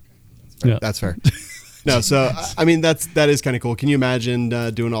 Yeah. That's fair. No, so, I mean, that is kind of cool. Can you imagine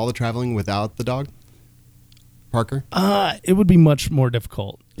doing all the traveling without the dog? Parker? It would be much more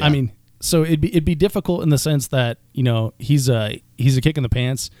difficult. Yeah. I mean, so it'd be difficult in the sense that, he's a kick in the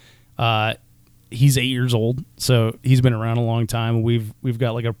pants. He's 8 years old, so he's been around a long time. We've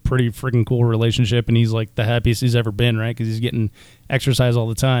got like a pretty freaking cool relationship, and he's like the happiest he's ever been, right? Because he's getting exercise all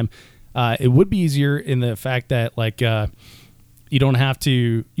the time. It would be easier in the fact that like you only have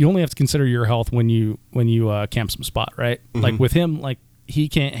to consider your health when you camp some spot, right? Mm-hmm. Like with him, like he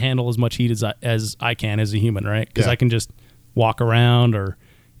can't handle as much heat as I can as a human, right? Because I can just walk around or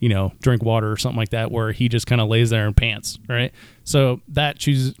drink water or something like that, where he just kind of lays there in pants, right? So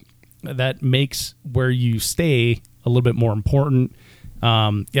that makes where you stay a little bit more important.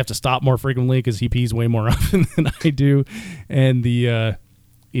 You have to stop more frequently because he pees way more often than I do, and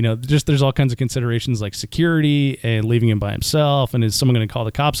there's all kinds of considerations like security and leaving him by himself, and is someone going to call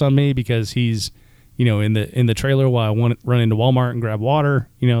the cops on me because he's in the trailer while I want to run into Walmart and grab water,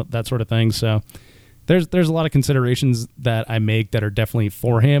 that sort of thing. So there's a lot of considerations that I make that are definitely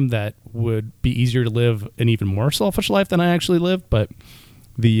for him that would be easier to live an even more selfish life than I actually lived, but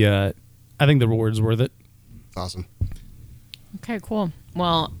I think the reward's worth it. Awesome. Okay, cool.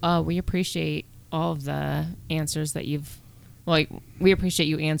 Well, we appreciate all of the answers that you've... we appreciate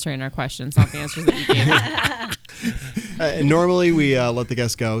you answering our questions, not the answers that you gave. Normally, we let the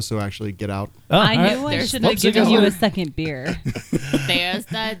guests go, so actually get out. I knew I should have given you a second beer. There's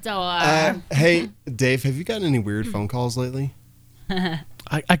the door. Hey, Dave, have you gotten any weird phone calls lately?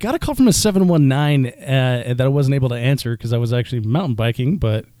 I got a call from a 719 that I wasn't able to answer because I was actually mountain biking,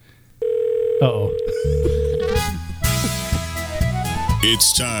 but... Uh-oh.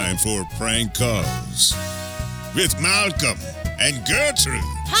 It's time for Prank Calls with Malcolm and Gertrude.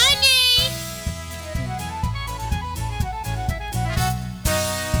 Honey!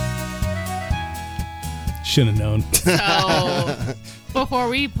 Should have known. So, before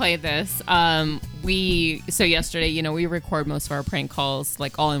we play this, so yesterday, we record most of our prank calls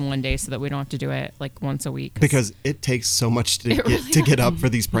like all in one day so that we don't have to do it like once a week. Because it takes so much to get up for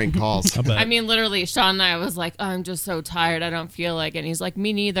these prank calls. I mean, literally, Sean and I was like, oh, I'm just so tired. I don't feel like it. And he's like,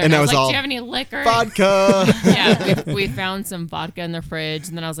 me neither. And I was like, all, do you have any liquor? Vodka. Yeah, we found some vodka in the fridge.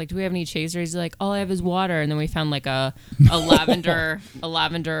 And then I was like, do we have any chasers? He's like, all I have is water. And then we found like a lavender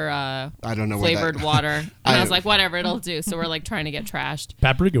I don't know flavored water. And I was like, whatever, it'll do. So we're like trying to get trashed.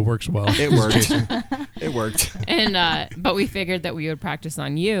 Paprika works well. It worked. It worked. And but we figured that we would practice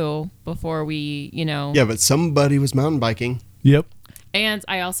on you before we, Yeah, but somebody was mountain biking. Yep. And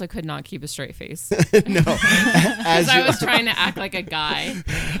I also could not keep a straight face. No. Because I was trying to act like a guy.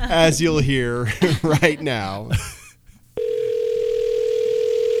 As you'll hear right now.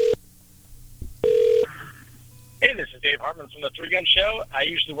 Hey, this is Dave Hartman from the Three Gun Show. I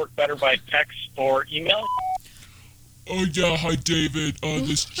usually work better by text or email. Oh yeah, hi David.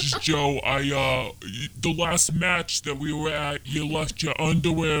 This is Joe. The last match that we were at, you left your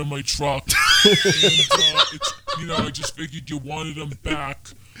underwear in my truck, and I just figured you wanted them back.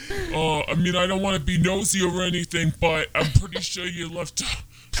 I mean, I don't want to be nosy or anything, but I'm pretty sure you left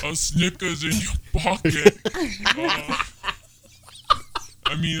a Snickers in your pocket.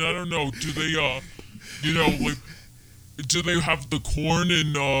 I mean, I don't know. Do they, do they have the corn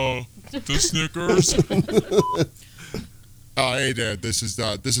in the Snickers? Hey there, this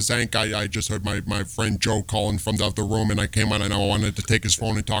is Hank. I just heard my friend Joe calling from the other room, and I came on and I wanted to take his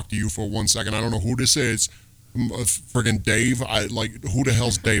phone and talk to you for 1 second. I don't know who this is. Friggin' Dave. Who the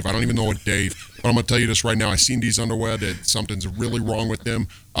hell's Dave? I don't even know a Dave. But I'm gonna tell you this right now. I seen these underwear. That something's really wrong with them.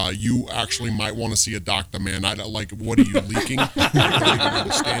 You actually might want to see a doctor, man. What are you leaking? I don't even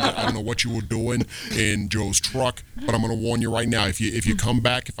understand it. I don't know what you were doing in Joe's truck, but I'm gonna warn you right now. If you come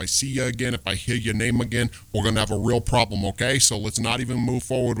back, if I see you again, if I hear your name again, we're gonna have a real problem. Okay? So let's not even move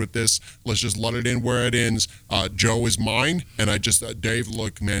forward with this. Let's just let it in where it ends. Joe is mine, and Dave,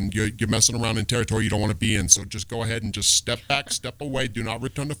 look, man, you're messing around in territory you don't want to be in. So just go ahead and just step back, step away. Do not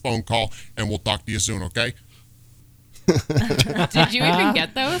return the phone call, and we'll talk to you soon. Okay? Did you even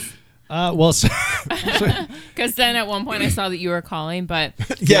get those? Because then at one point I saw that you were calling, but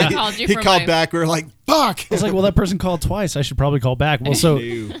Yeah, I called you he from called back. We were like, fuck. It's like, well, that person called twice. I should probably call back. Well,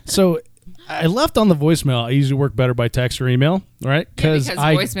 so I left on the voicemail. I usually work better by text or email, right? because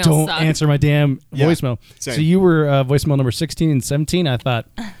I voicemails don't suck. answer my damn voicemail. same. So you were voicemail number 16 and 17. I thought,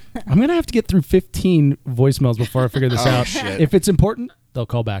 I'm going to have to get through 15 voicemails before I figure this out. Shit. If it's important, they'll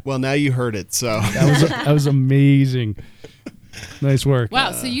call back. Well, now you heard it. So That was amazing. Nice work.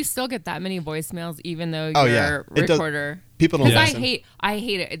 Wow, so you still get that many voicemails even though Oh, your yeah. It does- recorder. people don't Because listen. I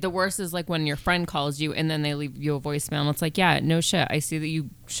hate it. The worst is like when your friend calls you and then they leave you a voicemail and it's like, yeah, no shit. I see that you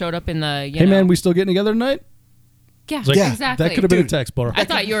showed up in the. Hey, man, we still getting together tonight? Yeah, It's like, exactly. That could have been a text, bro. I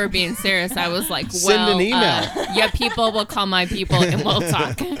thought you were being serious. I was like, well, Send an email. Yeah, people will call my people and we'll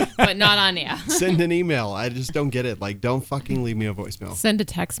talk, but not on air. send an email. I just don't get it. Like, don't fucking leave me a voicemail. Send a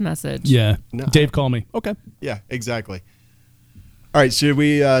text message. Yeah. No. Dave, call me. Okay. Yeah, exactly. All right, should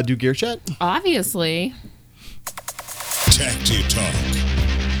we do gear chat? Obviously. Tacti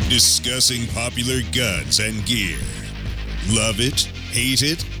Talk. Discussing popular guns and gear. Love it? Hate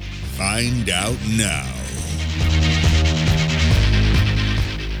it? Find out now.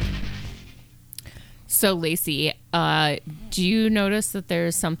 So, Lacey, do you notice that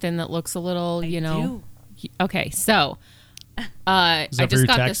there's something that looks a little, Okay, so Is I that for just your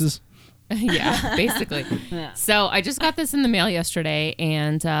got taxes? this. Yeah, basically. So I just got this in the mail yesterday,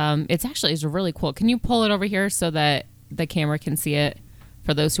 and it's really cool. Can you pull it over here so that the camera can see it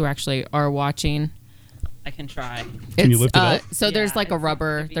for those who actually are watching? I can try. Can you lift it up? So there's Yeah, like a it's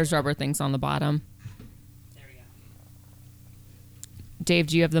rubber. heavy. There's rubber things on the bottom. There we go. Dave,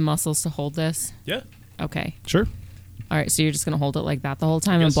 do you have the muscles to hold this? Yeah. Okay. Sure. All right, so you're just gonna hold it like that the whole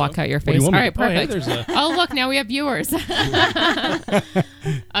time and guess block so. out your What do you face. All want me right, to- oh, hey, perfect. there's Oh, look, now we have viewers.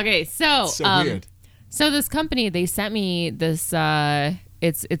 Okay, so So weird. So this company, they sent me this.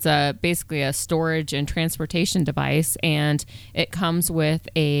 It's a basically a storage and transportation device, and it comes with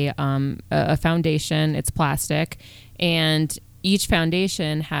a foundation. It's plastic, and each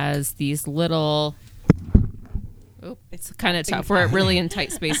foundation has these little. Oop, it's kind of tough. We're really in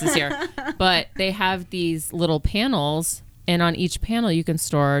tight spaces here, but they have these little panels, and on each panel you can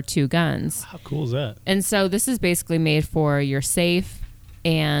store 2 guns. How cool is that? And so this is basically made for your safe,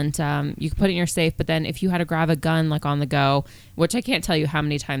 and you can put it in your safe. But then if you had to grab a gun like on the go, which I can't tell you how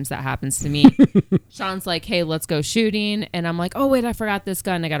many times that happens to me, Sean's like, "Hey, let's go shooting," and I'm like, "Oh wait, I forgot this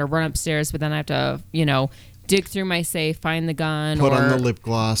gun. I got to run upstairs." But then I have to, dig through my safe, find the gun, Put or on the lip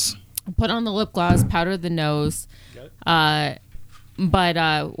gloss. put on the lip gloss, powder the nose. But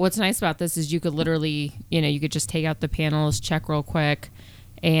what's nice about this is you could literally, you could just take out the panels, check real quick,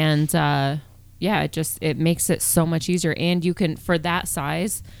 and it makes it so much easier. And you can, for that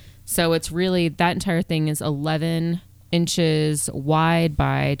size, so it's really, that entire thing is 11 inches wide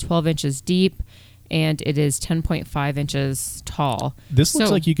by 12 inches deep, and it is 10.5 inches tall. This looks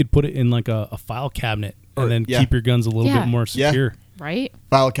So- like you could put it in like a file cabinet Or- and then yeah. keep your guns a little Yeah. bit more Yeah. secure. Right?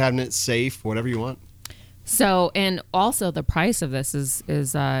 File cabinet, safe, whatever you want. So, and also the price of this is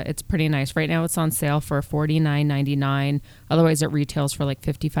it's pretty nice. Right now it's on sale for $49.99. Otherwise it retails for like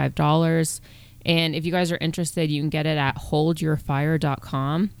 $55. And if you guys are interested, you can get it at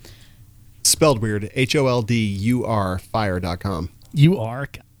holdyourfire.com. Spelled weird. HOLDUR fire.com. You are.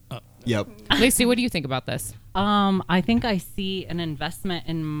 Yep. Lacey, what do you think about this? I think I see an investment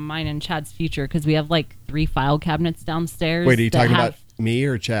in mine and Chad's future because we have like 3 file cabinets downstairs. Wait, are you that talking have- about me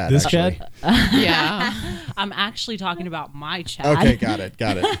or Chad? This actually? Chad? Yeah. I'm actually talking about my Chad. Okay, got it.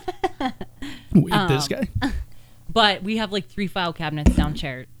 Wait, this guy? But we have like 3 file cabinets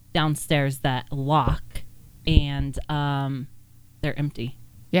downstairs that lock, and they're empty.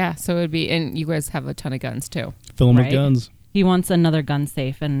 Yeah. So it would be, and you guys have a ton of guns too. Fill him with Right. guns. He wants another gun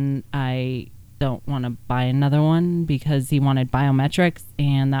safe, and I don't want to buy another one because he wanted biometrics,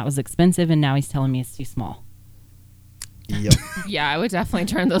 and that was expensive, and now he's telling me it's too small. Yep. Yeah, I would definitely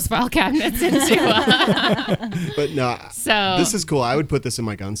turn those file cabinets into. But no, So this is cool. I would put this in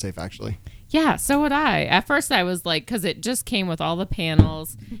my gun safe, actually. yeah, so would I. At first, I was like, because it just came with all the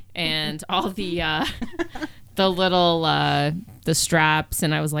panels and all the little the straps,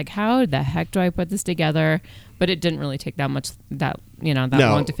 and I was like, how the heck do I put this together? But it didn't really take that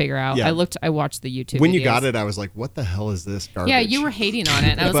long to figure out. Yeah. I watched the YouTube When videos. you got it, I was like, what the hell is this garbage? Yeah, you were hating on it.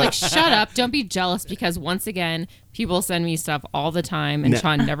 And I was like, shut up. Don't be jealous, because once again, people send me stuff all the time, and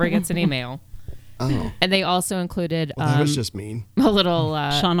Sean never gets an email. Oh. And they also included Well, that was just mean. a little...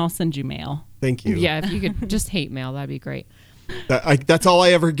 Sean, I'll send you mail. Thank you. yeah, if you could just hate mail, that'd be great. That's all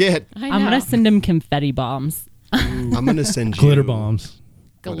I ever get. I know. I'm going to send him confetti bombs. I'm going to send you. Glitter bombs.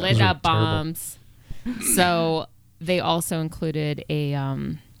 glitter Those are bombs. So they also included a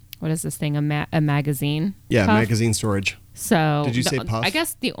what is this thing? A magazine. Yeah, cuff. magazine storage. So Did you say puff? I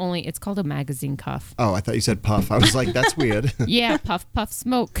guess it's called a magazine cuff. Oh, I thought you said puff. I was like, that's weird. Yeah, puff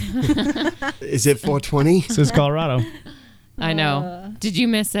smoke. Is it 420? Says Colorado. I know. Did you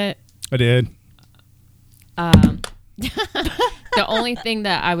miss it? I did. The only thing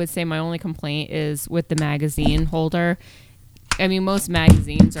that I would say, my only complaint is with the magazine holder. I mean, most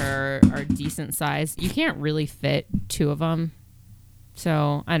magazines are decent size. You can't really fit two of them.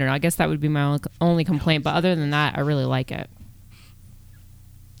 So, I don't know. I guess that would be my only complaint. But other than that, I really like it.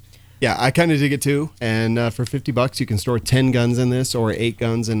 Yeah, I kind of dig it too. And for $50, you can store 10 guns in this, or 8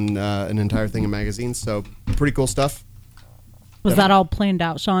 guns and an entire thing of magazines. So pretty cool stuff. Was that all planned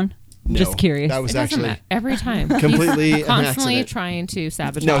out, Sean? No, Just curious. That was It doesn't actually matter. Every time. completely He's an constantly accident. trying to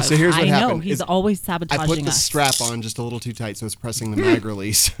sabotage. No, so here's what I know. happened. He's is always I sabotaging put the us. strap on just a little too tight, so it's pressing the mag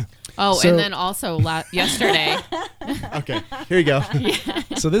release. Oh, So- and then also yesterday. Okay, here you go.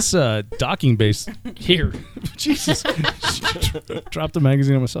 So this docking base here, Jesus, dropped the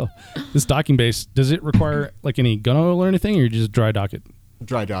magazine on myself. This docking base, does it require like any gun oil or anything, or you just dry dock it?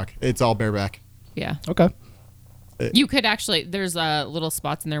 Dry dock. It's all bareback. Yeah. Okay. You could actually, there's little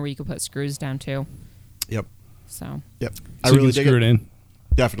spots in there where you could put screws down too. Yep. So Yep. So I you really can dig screw it in.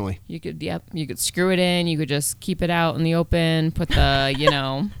 Definitely. you could screw it in. You could just keep it out in the open, put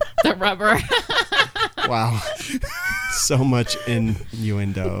the, the rubber. Wow. So much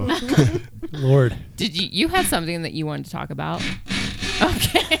innuendo. Lord. Did you had something that you wanted to talk about?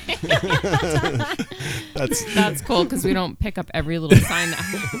 Okay. That's cool, because we don't pick up every little sound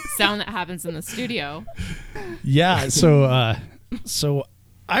that happens in the studio. Yeah. So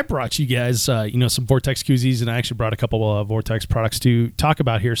I brought you guys, some Vortex koozies, and I actually brought a couple of Vortex products to talk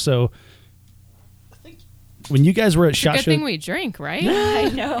about here. So I think when you guys were at SHOT Good Show, thing we drink, right? I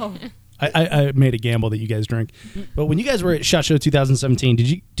know. I made a gamble that you guys drink. But when you guys were at SHOT Show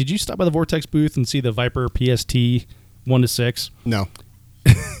 2017, did you stop by the Vortex booth and see the Viper PST 1-6? No.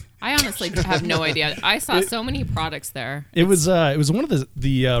 I honestly have no idea. I saw so many products there. It was one of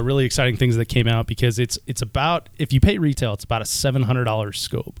the really exciting things that came out, because it's about, if you pay retail, it's about a $700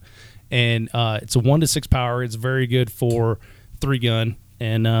 scope, and it's a 1-6 power. It's very good for 3-gun.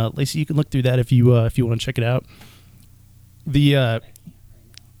 And Lacey, you can look through that if you want to check it out. The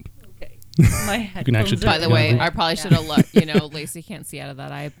My can actually- headphones By are the way, Yeah. I probably should have looked. Lacey can't see out of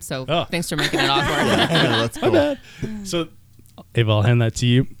that eye, so Oh. thanks for making it awkward. Yeah, that's cool. so Ava, I'll hand that to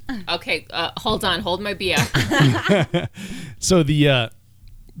you. Okay, hold on, hold my beer. So the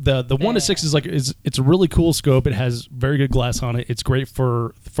 1-6 is it's a really cool scope. It has very good glass on it. It's great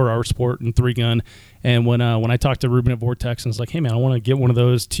for our sport and 3-gun. And when I talked to Ruben at Vortex and was like, hey man, I want to get one of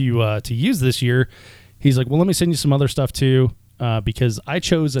those to use this year, he's like, well, let me send you some other stuff too. Because I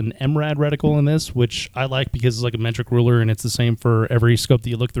chose an MRAD reticle in this, which I like because it's like a metric ruler and it's the same for every scope that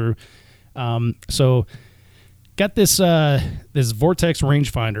you look through. So got this Vortex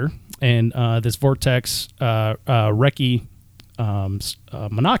rangefinder and this Vortex Recce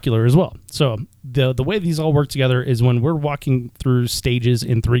monocular as well. So the way these all work together is when we're walking through stages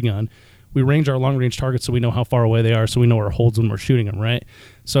in 3-gun, we range our long range targets so we know how far away they are, so we know our holds when we're shooting them, right?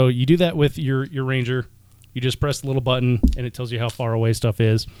 So you do that with your Ranger. You just press the little button and it tells you how far away stuff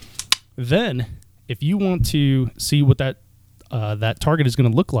is. Then, if you want to see what that target is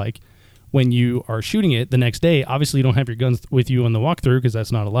going to look like when you are shooting it the next day, obviously you don't have your guns with you on the walkthrough because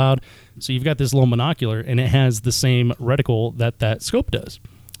that's not allowed. So you've got this little monocular, and it has the same reticle that scope does.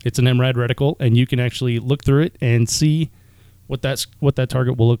 It's an MRAD reticle, and you can actually look through it and see what that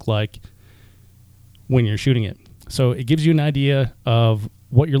target will look like when you're shooting it. So it gives you an idea of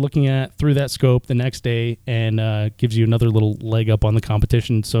what you're looking at through that scope the next day, and gives you another little leg up on the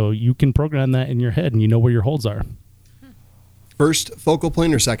competition, so you can program that in your head and you know where your holds are. First focal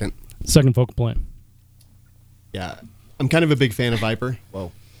plane or second? Second focal point. Yeah. I'm kind of a big fan of Viper.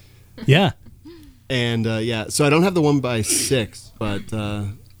 Whoa. Yeah. And so I don't have the 1x6, but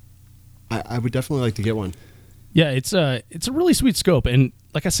I would definitely like to get one. Yeah, it's a really sweet scope, and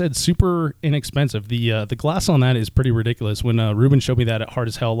like I said, super inexpensive. The glass on that is pretty ridiculous. When Ruben showed me that at Hard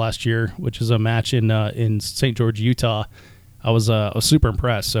as Hell last year, which is a match in St. George, Utah, I was super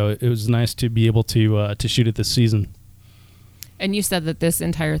impressed. So it was nice to be able to shoot it this season. And you said that this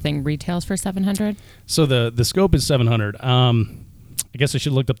entire thing retails for $700. So the scope is $700. I guess I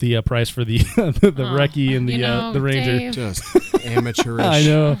should have looked up the price for the Recce and the Ranger. Dave. Just amateurish. I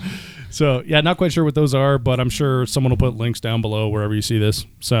know. So yeah, not quite sure what those are, but I'm sure someone will put links down below wherever you see this.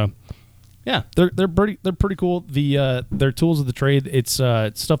 So yeah, they're pretty cool. Their tools of the trade. It's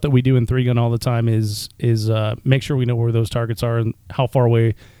stuff that we do in 3-gun all the time. Is make sure we know where those targets are and how far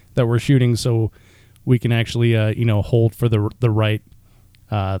away that we're shooting, so we can actually hold for the right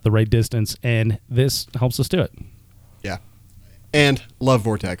distance. And this helps us do it. Yeah, and love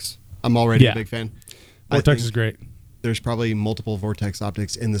Vortex. I'm already a big fan. Vortex is great. There's probably multiple Vortex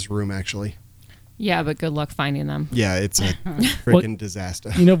optics in this room, actually. Yeah, but good luck finding them. Yeah, it's a freaking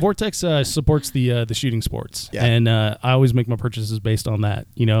disaster. Vortex supports the shooting sports, and I always make my purchases based on that.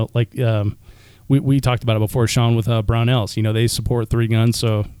 We talked about it before, Sean, with Brownells. They support 3-gun,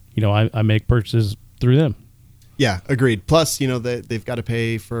 so I make purchases through them. Yeah, agreed. Plus, they've got to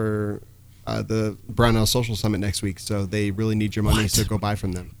pay for the Brownell Social Summit next week, so they really need your money, so go buy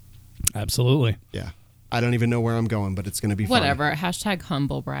from them. Absolutely. Yeah. I don't even know where I'm going, but it's going to be fun. Whatever. Hashtag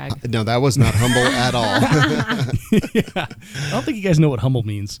humble brag. No, that was not humble at all. Yeah. I don't think you guys know what humble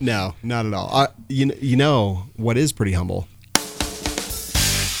means. No, not at all. You know what is pretty humble?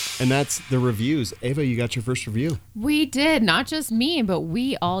 And that's the reviews. Ava, you got your first review. We did. Not just me, but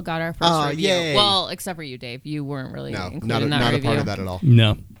we all got our first review. Yay. Well, except for you, Dave. You weren't really included not in that a review. part of that at all.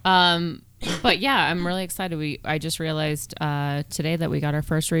 No. But yeah, I'm really excited. I just realized today that we got our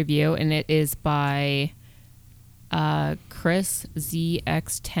first review, and it is by Chris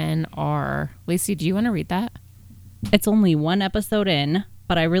ZX10R. Lacey, do you want to read that? It's only one episode in,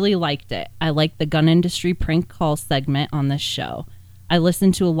 but I really liked it. I liked the gun industry prank call segment on this show. I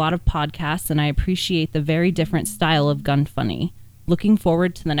listen to a lot of podcasts, and I appreciate the very different style of gun funny. Looking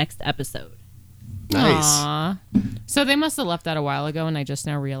forward to the next episode. Nice. Aww. So they must have left that a while ago, and I just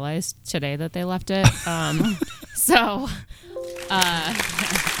now realized today that they left it.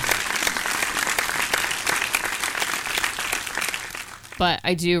 But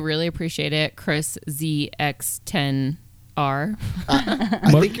I do really appreciate it. Chris ZX10R.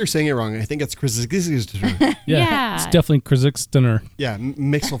 I think you're saying it wrong. I think it's Chris. Yeah. It's definitely Kazakhstaner. Yeah,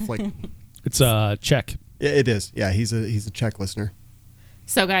 Mixelflick. It's Czech. It is. Yeah, he's a Czech listener.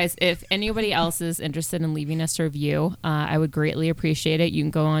 So, guys, if anybody else is interested in leaving us a review, I would greatly appreciate it. You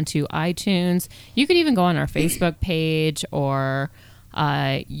can go on to iTunes. You could even go on our Facebook page or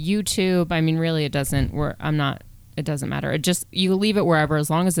YouTube. I mean, really, it doesn't matter. You leave it wherever, as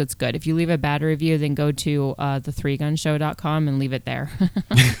long as it's good. If you leave a bad review, then go to the3gunshow.com and leave it there.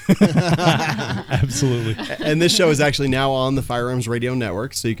 Absolutely. And this show is actually now on the Firearms Radio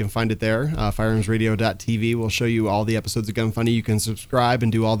Network, so you can find it there. Firearmsradio.tv will show you all the episodes of Gun Funny. You can subscribe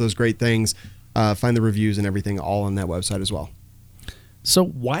and do all those great things. Find the reviews and everything all on that website as well. So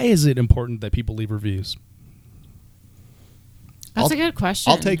why is it important that people leave reviews? That's a good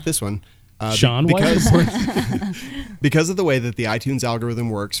question. I'll take this one. Sean, why is it important? Because of the way that the iTunes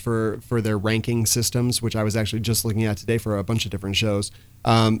algorithm works for their ranking systems, which I was actually just looking at today for a bunch of different shows,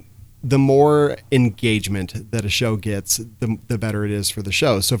 the more engagement that a show gets, the better it is for the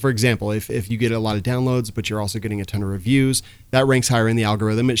show. So, for example, if you get a lot of downloads, but you're also getting a ton of reviews, that ranks higher in the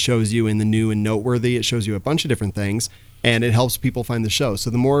algorithm. It shows you in the new and noteworthy. It shows you a bunch of different things, and it helps people find the show.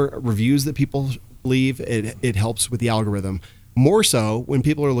 So the more reviews that people leave, it helps with the algorithm. More so when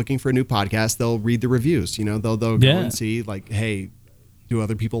people are looking for a new podcast, they'll read the reviews. They'll go and see like, hey, do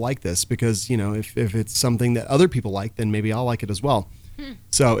other people like this? Because if it's something that other people like, then maybe I'll like it as well.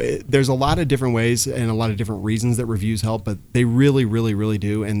 So there's a lot of different ways and a lot of different reasons that reviews help, but they really, really, really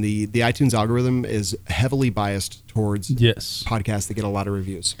do. And the iTunes algorithm is heavily biased towards podcasts that get a lot of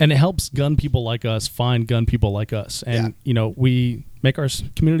reviews. And it helps gun people like us find gun people like us. And, we make our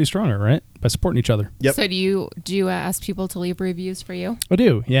community stronger, right? By supporting each other. Yep. So do you ask people to leave reviews for you? I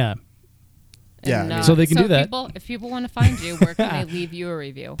do, yeah. And, so they can do that. If people want to find you, where can they leave you a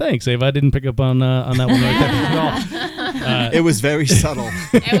review? Thanks, Ava. I didn't pick up on that one right there at all. It was very subtle.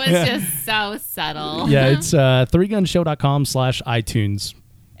 It was just so subtle. Yeah, it's 3gunshow.com/iTunes.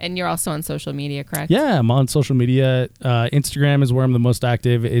 And you're also on social media, correct? Yeah, I'm on social media. Instagram is where I'm the most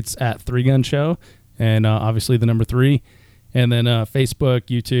active. It's at 3Gun Show, and obviously the number 3. And then Facebook,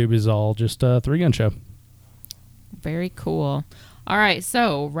 YouTube is all just 3Gun Show. Very cool. All right,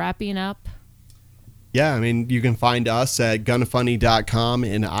 so wrapping up Yeah, I mean, you can find us at gunfunny.com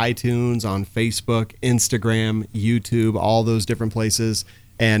in iTunes, on Facebook, Instagram, YouTube, all those different places.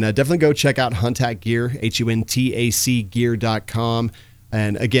 And definitely go check out Huntac Gear, HUNTAC gear.com.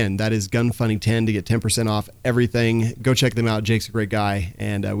 And again, that is GunFunny10 to get 10% off everything. Go check them out. Jake's a great guy,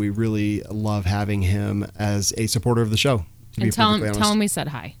 and we really love having him as a supporter of the show. And tell him we said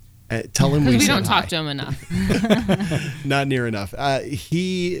hi. Tell him we don't said hi. talk to him enough. Not near enough.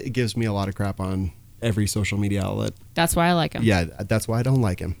 He gives me a lot of crap on every social media outlet. That's why I like him. Yeah, that's why I don't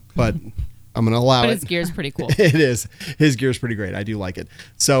like him. But I'm going to allow it. But his gear's pretty cool. It is. His gear's pretty great. I do like it.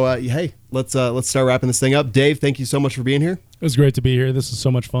 So, hey, let's start wrapping this thing up. Dave, thank you so much for being here. It was great to be here. This is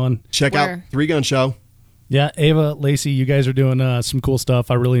so much fun. Check out Three Gun Show. Yeah, Ava, Lacey, you guys are doing some cool stuff.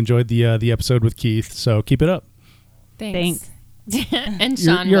 I really enjoyed the episode with Keith, so keep it up. Thanks. And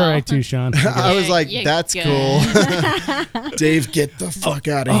Sean, you're all right too, Sean. I was like, that's good. cool. Dave, get the fuck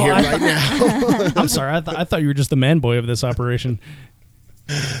out of here right now. I'm sorry. I thought you were just the man boy of this operation.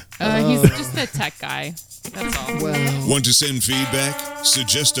 He's just a tech guy. That's all. Want to send feedback?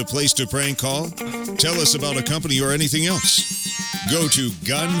 Suggest a place to prank call? Tell us about a company or anything else? Go to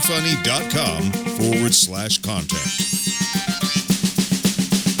gunfunny.com/contact.